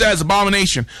God's word says,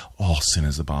 abomination. All sin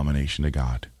is abomination to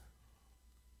God.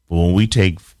 But when we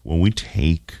take,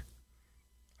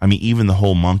 even the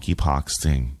whole monkeypox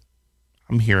thing,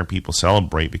 I'm hearing people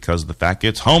celebrate because of the fact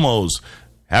it's homos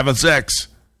having sex.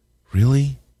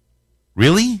 Really?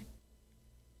 Really?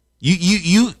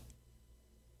 You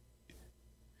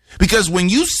because when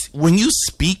you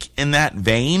speak in that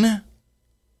vein,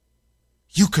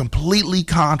 you completely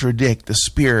contradict the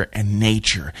spirit and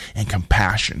nature and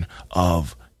compassion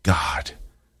of God.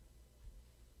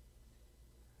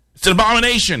 It's an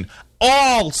abomination.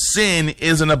 All sin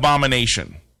is an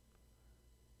abomination.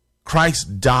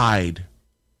 Christ died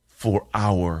for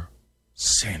our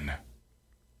sin.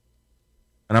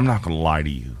 And I'm not going to lie to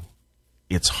you.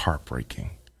 It's heartbreaking.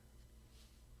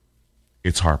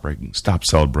 It's heartbreaking. Stop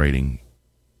celebrating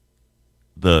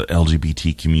the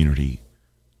LGBT community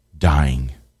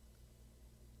dying.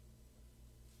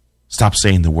 Stop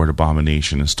saying the word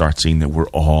abomination and start seeing that we're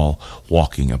all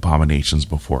walking abominations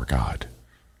before God.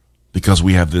 Because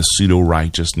we have this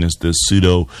pseudo-righteousness,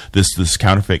 this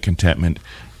counterfeit contentment,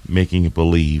 making it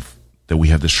believe that we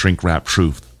have the shrink-wrapped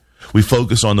truth. We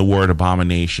focus on the word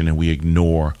abomination and we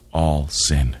ignore all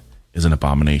sin is an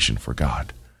abomination for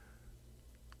God.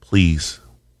 Please,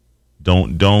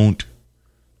 don't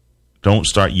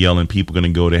start yelling people going to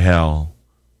go to hell.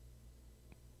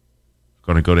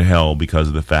 Going to go to hell because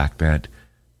of the fact that,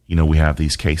 we have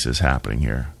these cases happening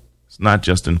here. It's not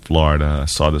just in Florida. I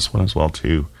saw this one as well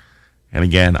too. And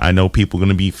again, I know people are going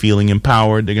to be feeling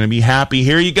empowered. They're going to be happy.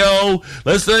 Here you go.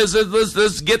 Let's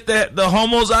get the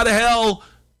homos out of hell.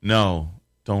 No,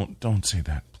 don't say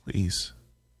that, please.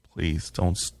 Please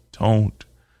don't.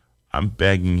 I'm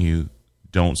begging you,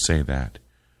 don't say that.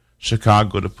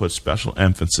 Chicago to put special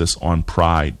emphasis on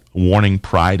Pride, warning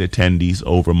Pride attendees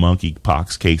over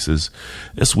monkeypox cases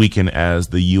this weekend as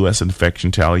the U.S. infection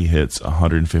tally hits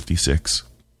 156.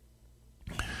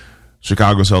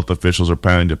 Chicago's health officials are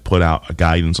planning to put out a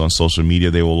guidance on social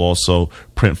media. They will also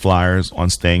print flyers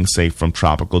on staying safe from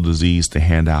tropical disease to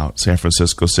hand out. San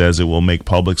Francisco says it will make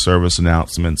public service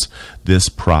announcements this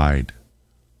Pride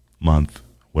month,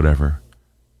 whatever.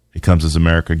 It comes as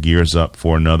America gears up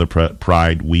for another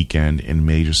Pride weekend in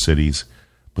major cities,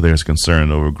 but there's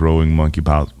concern over growing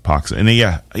monkeypox. And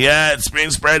yeah, it's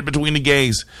being spread between the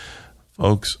gays.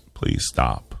 Folks, please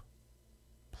stop.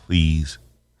 Please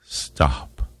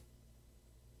stop.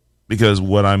 Because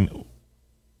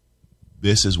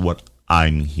this is what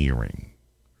I'm hearing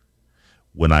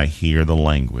when I hear the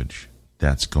language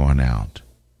that's going out.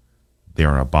 There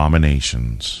are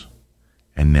abominations,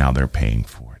 and now they're paying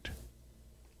for it.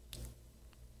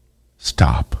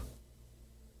 Stop.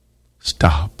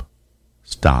 Stop.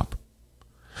 Stop.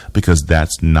 Because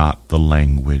that's not the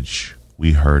language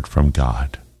we heard from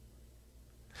God.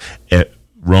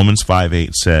 Romans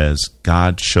 5:8 says,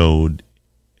 God showed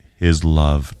his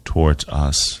love towards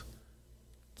us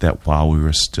that while we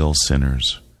were still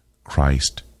sinners,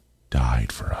 Christ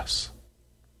died for us.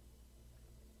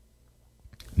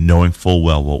 Knowing full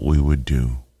well what we would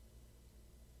do.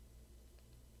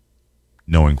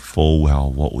 Knowing full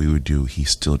well what we would do, he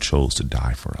still chose to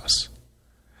die for us.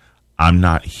 I'm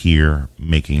not here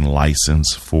making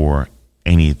license for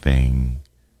anything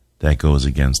that goes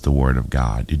against the word of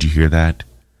God. Did you hear that?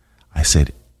 I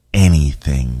said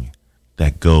anything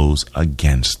that goes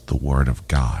against the word of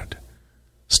God.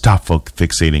 Stop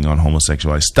fixating on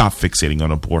homosexuality. Stop fixating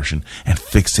on abortion and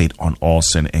fixate on all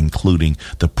sin, including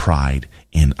the pride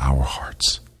in our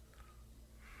hearts.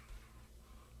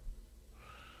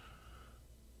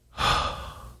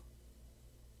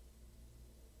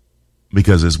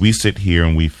 Because as we sit here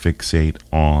and we fixate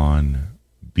on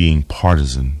being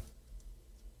partisan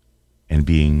and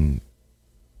being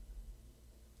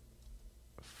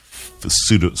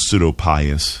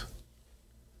pseudo-pious,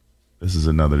 this is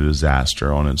another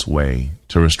disaster on its way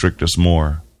to restrict us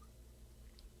more.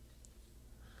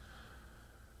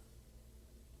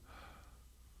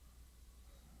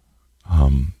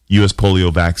 U.S.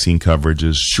 polio vaccine coverage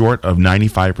is short of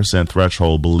 95%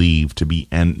 threshold believed to be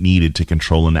needed to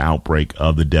control an outbreak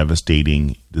of the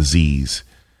devastating disease.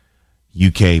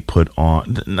 UK put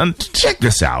on... Check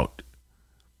this out.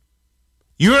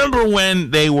 You remember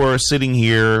when they were sitting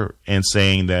here and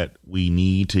saying that we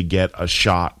need to get a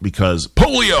shot because of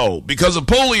polio,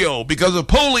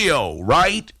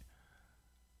 right?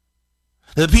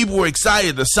 The people were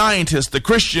excited, the scientists, the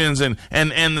Christians, and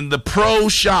the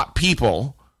pro-shot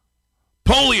people.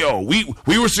 Polio,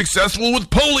 we were successful with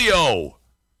polio.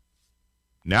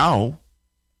 Now,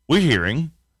 we're hearing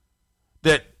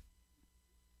that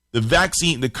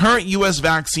the current U.S.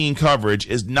 vaccine coverage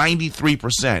is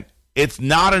 93%. It's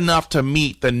not enough to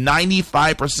meet the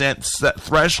 95%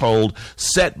 threshold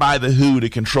set by the WHO to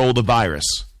control the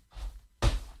virus.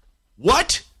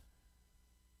 What?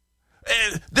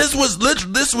 This was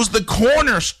the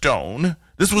cornerstone.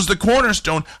 This was the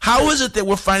cornerstone. How is it that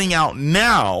we're finding out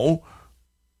now,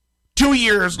 2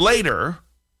 years later,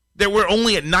 that we're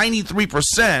only at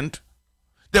 93%,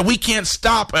 that we can't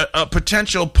stop a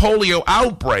potential polio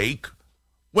outbreak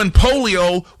when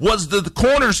polio was the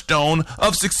cornerstone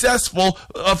of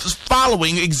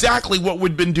following exactly what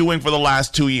we've been doing for the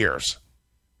last 2 years?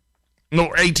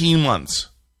 No, 18 months.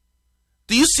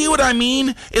 Do you see what I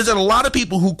mean? Is that a lot of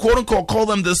people who quote unquote call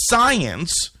them the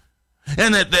science,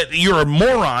 and that you're a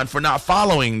moron for not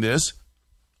following this.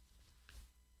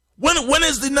 When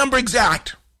is the number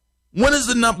exact? When is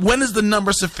the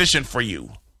number sufficient for you?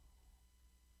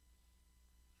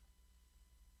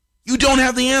 You don't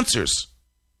have the answers.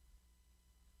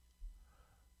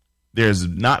 There's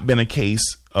not been a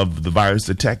case of the virus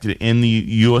detected in the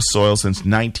U.S. soil since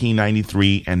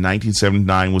 1993, and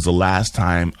 1979 was the last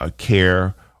time a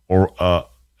care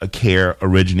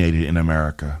originated in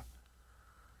America.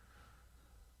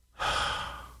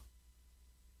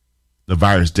 The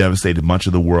virus devastated much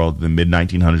of the world in the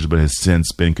mid-1900s, but has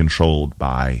since been controlled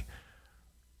by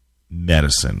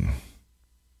medicine.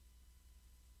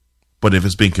 But if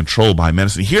it's being controlled by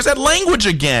medicine, here's that language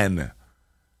again.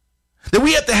 That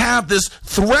we have to have this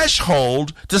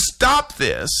threshold to stop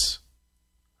this.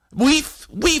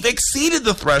 We've exceeded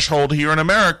the threshold here in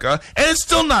America, and it's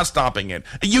still not stopping it.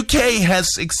 The UK has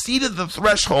exceeded the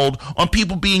threshold on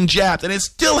people being jabbed, and it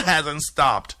still hasn't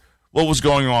stopped what was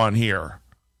going on here.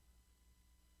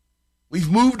 We've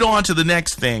moved on to the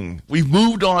next thing. We've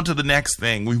moved on to the next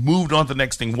thing. We've moved on to the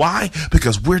next thing. Why?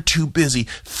 Because we're too busy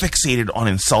fixated on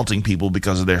insulting people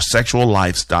because of their sexual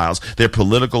lifestyles, their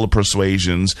political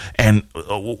persuasions, and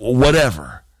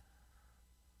whatever.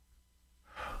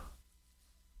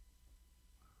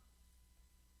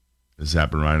 This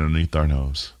happened right underneath our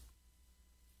nose.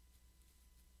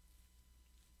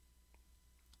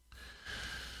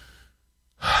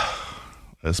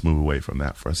 Let's move away from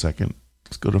that for a second.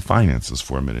 Let's go to finances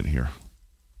for a minute here.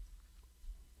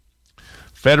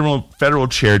 Federal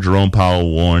Chair Jerome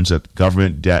Powell warns that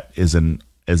government debt is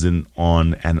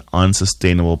on an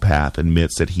unsustainable path,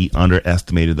 admits that he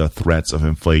underestimated the threats of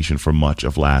inflation for much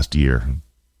of last year.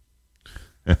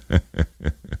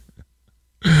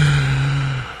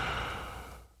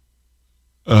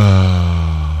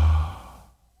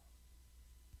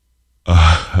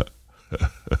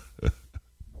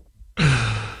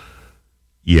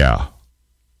 Yeah.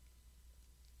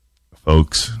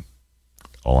 Folks,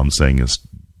 all I'm saying is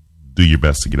do your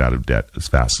best to get out of debt as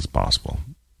fast as possible.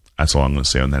 That's all I'm going to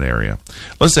say on that area.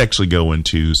 Let's actually go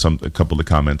into a couple of the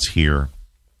comments here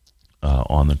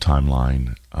on the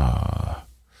timeline.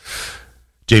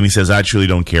 Jamie says, I truly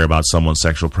don't care about someone's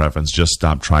sexual preference. Just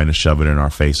stop trying to shove it in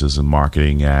our faces in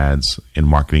marketing ads,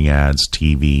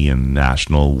 TV, and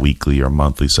national, weekly, or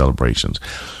monthly celebrations.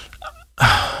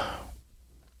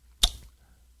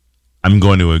 I'm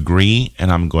going to agree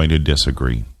and I'm going to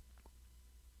disagree.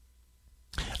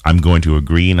 I'm going to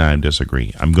agree and I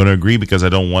disagree. I'm going to agree because I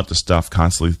don't want the stuff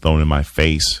constantly thrown in my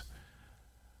face.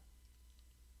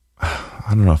 I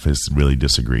don't know if it's really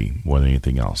disagree more than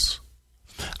anything else.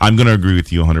 I'm going to agree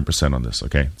with you 100% on this,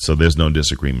 okay? So there's no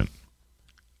disagreement.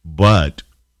 But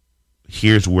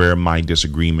here's where my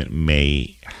disagreement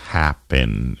may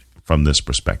happen from this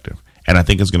perspective. And I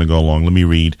think it's going to go along. Let me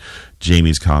read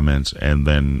Jamie's comments, and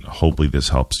then hopefully this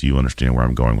helps you understand where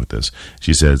I'm going with this.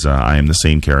 She says, I am the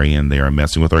same, Carrie, and they are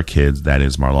messing with our kids. That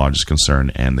is my largest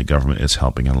concern, and the government is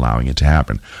helping and allowing it to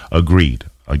happen. Agreed.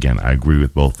 Again, I agree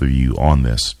with both of you on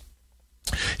this.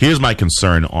 Here's my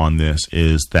concern on this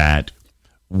is that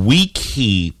we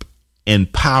keep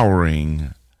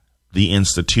empowering the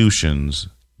institutions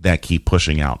that keep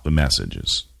pushing out the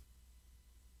messages.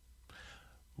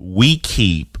 We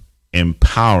keep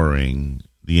empowering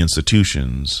the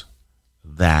institutions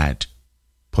that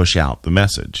push out the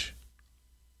message.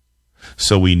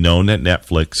 So we know that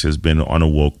Netflix has been on a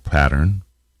woke pattern,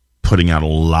 putting out a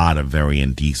lot of very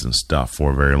indecent stuff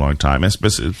for a very long time, and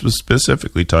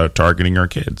specifically targeting our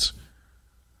kids.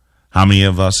 How many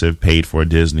of us have paid for a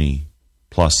Disney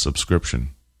Plus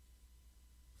subscription?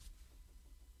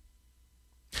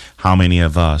 How many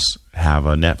of us have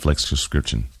a Netflix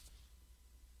subscription?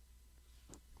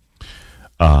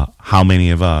 How many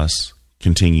of us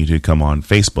continue to come on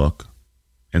Facebook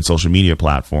and social media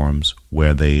platforms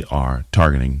where they are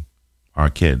targeting our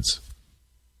kids?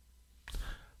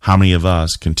 How many of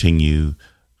us continue?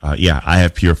 I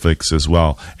have PureFlix as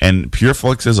well. And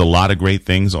PureFlix has a lot of great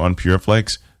things on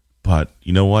PureFlix. But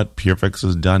you know what PureFlix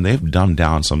has done? They've dumbed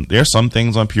down some. There's some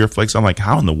things on PureFlix. I'm like,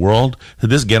 how in the world did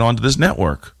this get onto this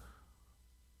network?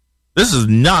 This is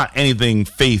not anything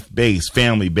faith-based,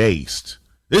 family-based.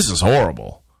 This is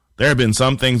horrible. There have been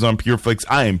some things on PureFlix.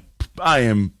 I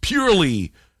am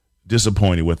purely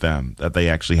disappointed with them that they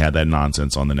actually had that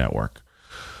nonsense on the network.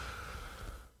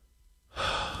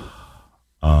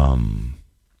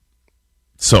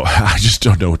 So I just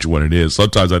don't know what it is.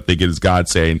 Sometimes I think it is God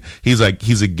saying get rid of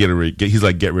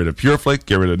PureFlix,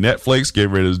 get rid of Netflix, get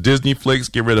rid of Disney Flix,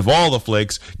 get rid of all the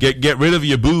Flix, get rid of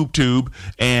your boob tube,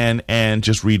 and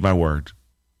just read my word.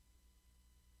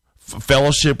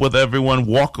 Fellowship with everyone,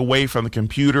 walk away from the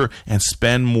computer, and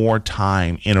spend more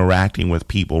time interacting with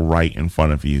people right in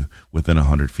front of you, within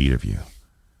 100 feet of you.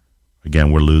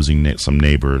 Again, we're losing some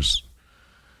neighbors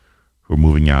who are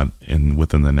moving out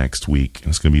within the next week, and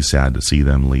it's going to be sad to see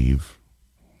them leave.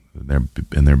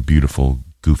 And their beautiful,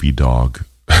 goofy dog.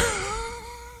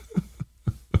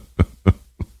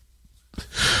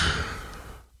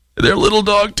 Their little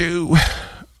dog too.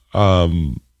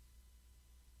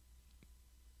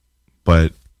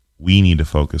 But we need to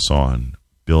focus on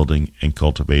building and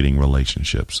cultivating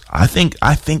relationships. I think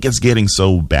it's getting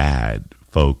so bad,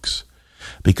 folks,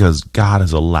 because God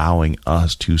is allowing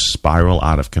us to spiral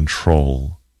out of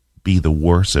control, be the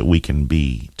worst that we can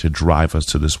be, to drive us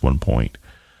to this one point.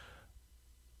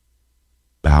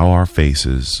 Bow our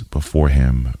faces before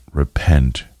Him,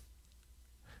 repent,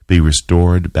 be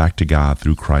restored back to God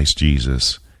through Christ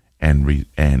Jesus, and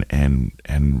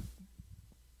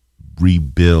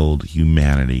rebuild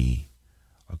humanity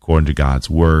according to God's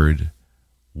word,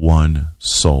 one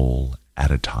soul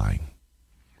at a time.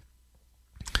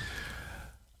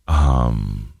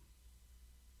 And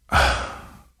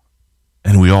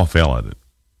we all fail at it.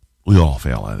 We all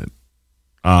fail at it.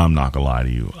 I'm not gonna lie to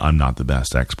you. I'm not the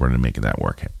best expert in making that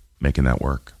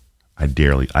work. I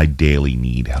daily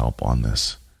need help on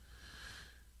this.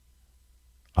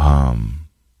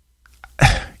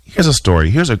 Here's a story.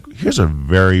 Here's a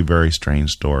very, very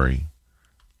strange story.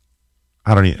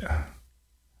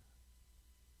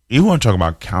 You want to talk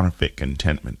about counterfeit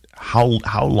contentment?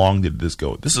 How long did this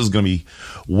go? This is going to be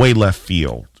way left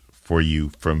field for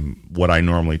you from what I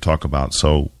normally talk about.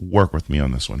 So work with me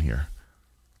on this one here.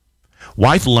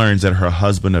 Wife learns that her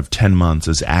husband of 10 months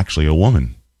is actually a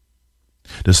woman.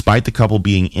 Despite the couple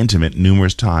being intimate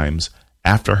numerous times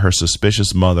after her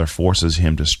suspicious mother forces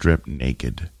him to strip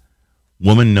naked.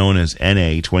 Woman known as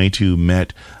NA, 22,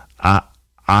 met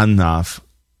Anaf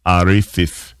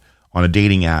Arifif on a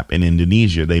dating app in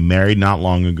Indonesia. They married not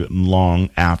long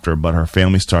after, but her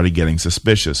family started getting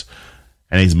suspicious.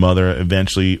 And his mother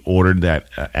eventually ordered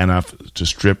that Anaf to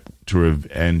strip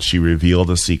and she revealed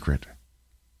a secret.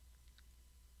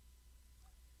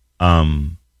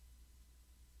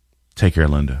 Take care,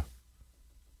 Linda.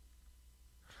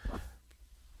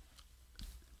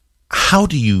 How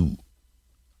do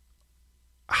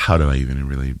I even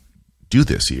really do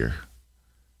this here?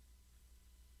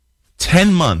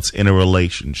 10 months in a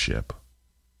relationship.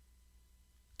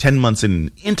 10 months in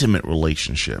an intimate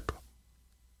relationship.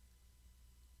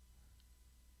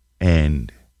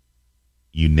 And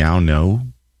you now know?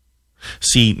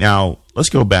 See, now let's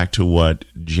go back to what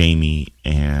Jamie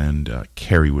and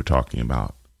Carrie were talking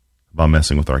about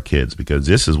messing with our kids, because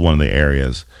this is one of the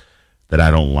areas that I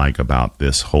don't like about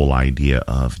this whole idea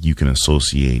of you can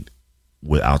associate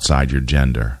with outside your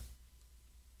gender.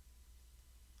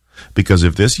 Because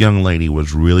if this young lady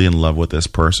was really in love with this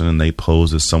person and they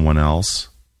posed as someone else,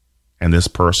 and this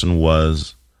person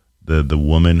was the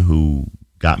woman who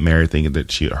got married thinking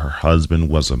that her husband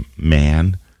was a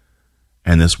man,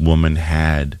 and this woman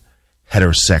had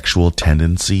heterosexual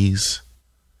tendencies,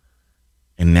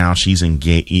 and now she's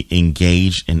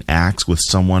engaged in acts with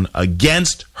someone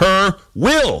against her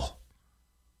will.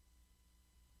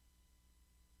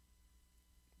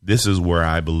 This is where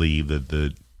I believe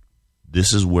that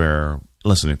this is where,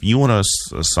 listen, if you want to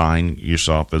assign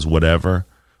yourself as whatever,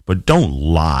 but don't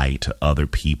lie to other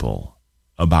people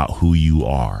about who you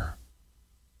are.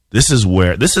 This is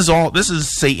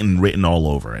Satan written all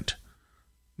over it.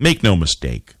 Make no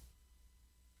mistake.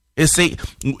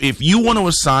 If you want to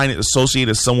associate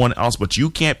as someone else, but you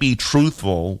can't be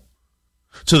truthful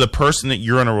to the person that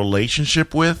you're in a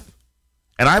relationship with,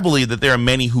 and I believe that there are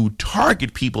many who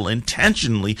target people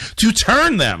intentionally to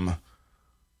turn them.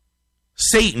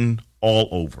 Satan all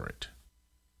over it.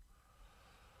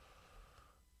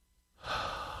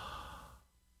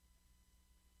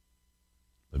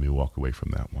 Let me walk away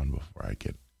from that one before I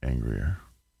get angrier.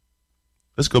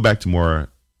 Let's go back to more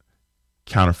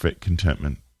counterfeit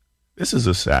contentment. This is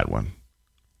a sad one.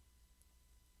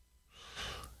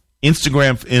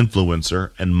 Instagram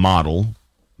influencer and model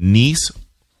Nice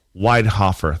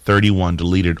Weidhofer, 31,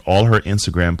 deleted all her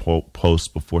Instagram posts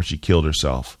before she killed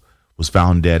herself. Was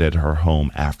found dead at her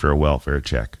home after a welfare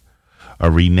check. A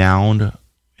renowned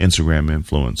Instagram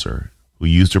influencer who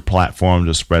used her platform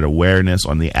to spread awareness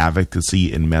on the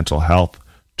advocacy in mental health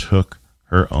took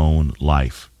her own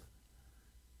life.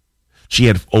 She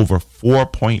had over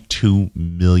 4.2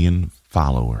 million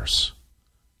followers.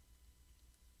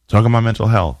 Talking about mental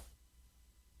health.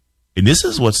 And this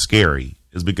is what's scary,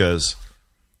 is because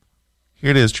here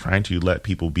it is trying to let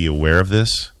people be aware of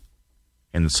this.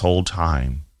 And this whole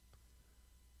time,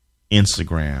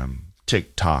 Instagram,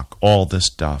 TikTok, all this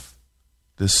stuff,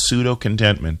 this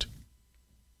pseudo-contentment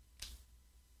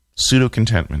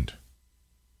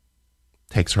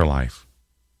takes her life.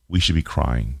 We should be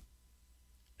crying.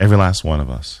 Every last one of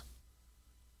us.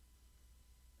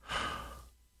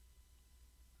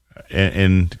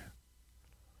 And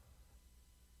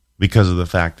because of the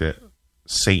fact that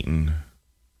Satan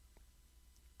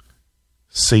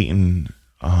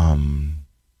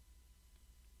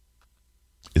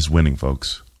is winning,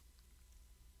 folks.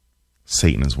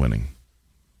 Satan is winning.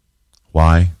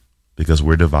 Why? Because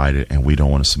we're divided and we don't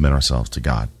want to submit ourselves to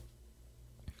God.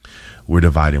 We're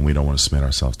divided and we don't want to submit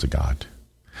ourselves to God.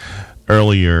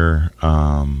 Earlier,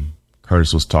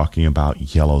 Curtis was talking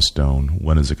about Yellowstone.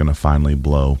 When is it going to finally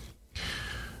blow?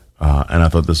 And I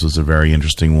thought this was a very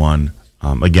interesting one.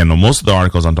 Again, most of the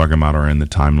articles I'm talking about are in the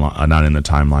timeline, not in the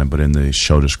timeline, but in the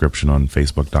show description on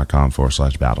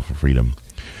Facebook.com/Battle for Freedom.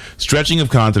 Stretching of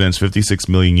continents 56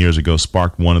 million years ago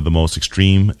sparked one of the most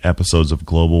extreme episodes of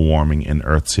global warming in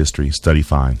Earth's history, study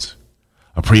finds.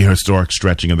 A prehistoric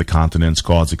stretching of the continents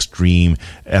caused extreme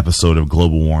episode of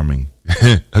global warming.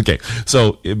 Okay,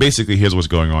 so basically here's what's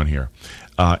going on here.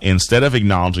 Instead of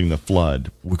acknowledging the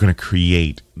flood, we're going to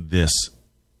create this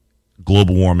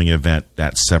global warming event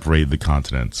that separated the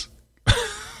continents.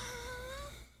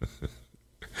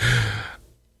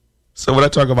 So when I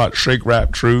talk about shrink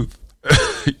wrap truth,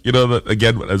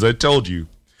 again, as I told you,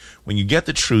 when you get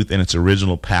the truth in its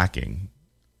original packing,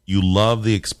 you love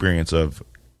the experience of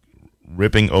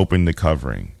ripping open the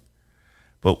covering.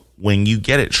 But when you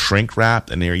get it shrink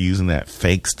wrapped and they're using that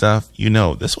fake stuff,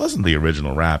 this wasn't the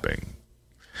original wrapping.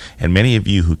 And many of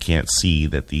you who can't see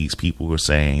that these people were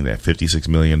saying that 56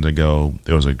 million ago,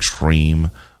 there was an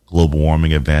extreme global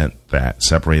warming event that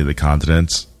separated the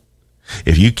continents.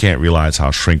 If you can't realize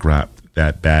how shrink wrapped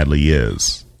that badly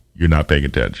is, you're not paying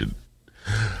attention.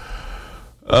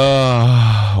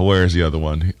 Where's the other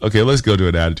one? Okay, let's go to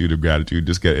an attitude of gratitude.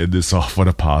 Just get this off on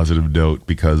a positive note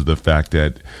because of the fact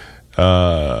that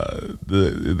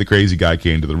the crazy guy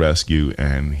came to the rescue,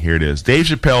 and here it is. Dave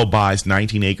Chappelle buys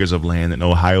 19 acres of land in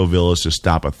Ohio Village to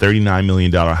stop a $39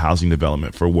 million housing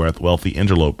development for wealthy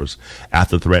interlopers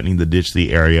after threatening to ditch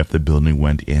the area if the building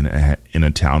went in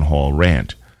a town hall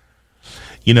rant.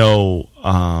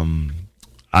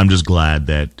 I'm just glad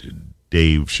that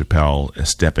Dave Chappelle is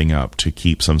stepping up to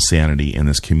keep some sanity in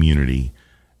this community.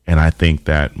 And I think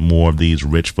that more of these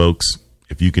rich folks,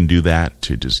 if you can do that,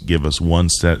 to just give us one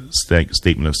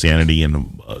statement of sanity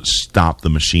and stop the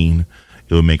machine,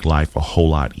 it would make life a whole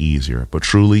lot easier. But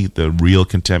truly, the real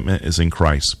contentment is in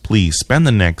Christ. Please spend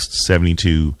the next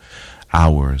 72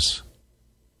 hours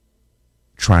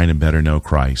trying to better know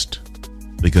Christ,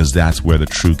 because that's where the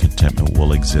true contentment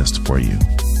will exist for you.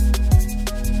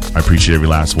 I appreciate every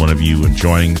last one of you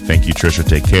joining. Thank you, Trisha.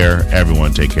 Take care.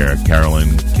 Everyone, take care.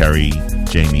 Carolyn, Kerry,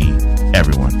 Jamie,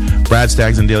 everyone. Brad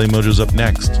Staggs and Daily Mojo's up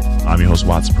next. I'm your host,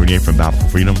 Watson Prunier from Battle for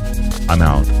Freedom. I'm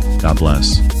out. God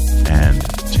bless and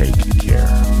take care.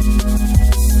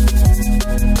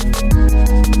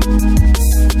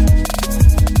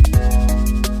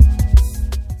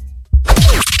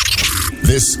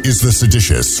 This is the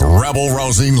seditious,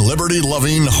 rabble-rousing,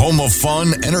 liberty-loving, home of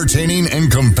fun, entertaining, and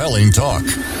compelling talk.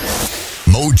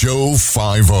 Mojo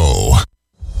 50.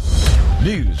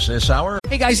 News this hour.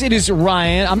 Hey guys, it is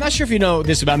Ryan. I'm not sure if you know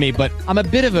this about me, but I'm a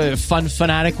bit of a fun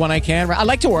fanatic when I can. I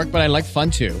like to work, but I like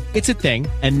fun too. It's a thing.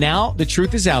 And now the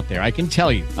truth is out there. I can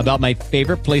tell you about my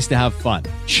favorite place to have fun.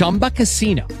 Chumba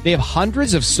Casino. They have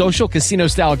hundreds of social casino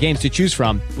style games to choose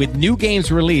from with new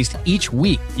games released each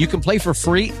week. You can play for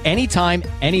free anytime,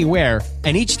 anywhere.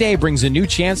 And each day brings a new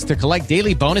chance to collect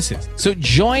daily bonuses. So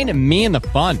join me in the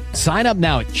fun. Sign up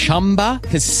now at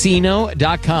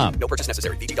ChumbaCasino.com. No purchase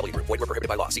necessary. VGW Group. Void where prohibited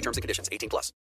by law. See terms and conditions. 18+.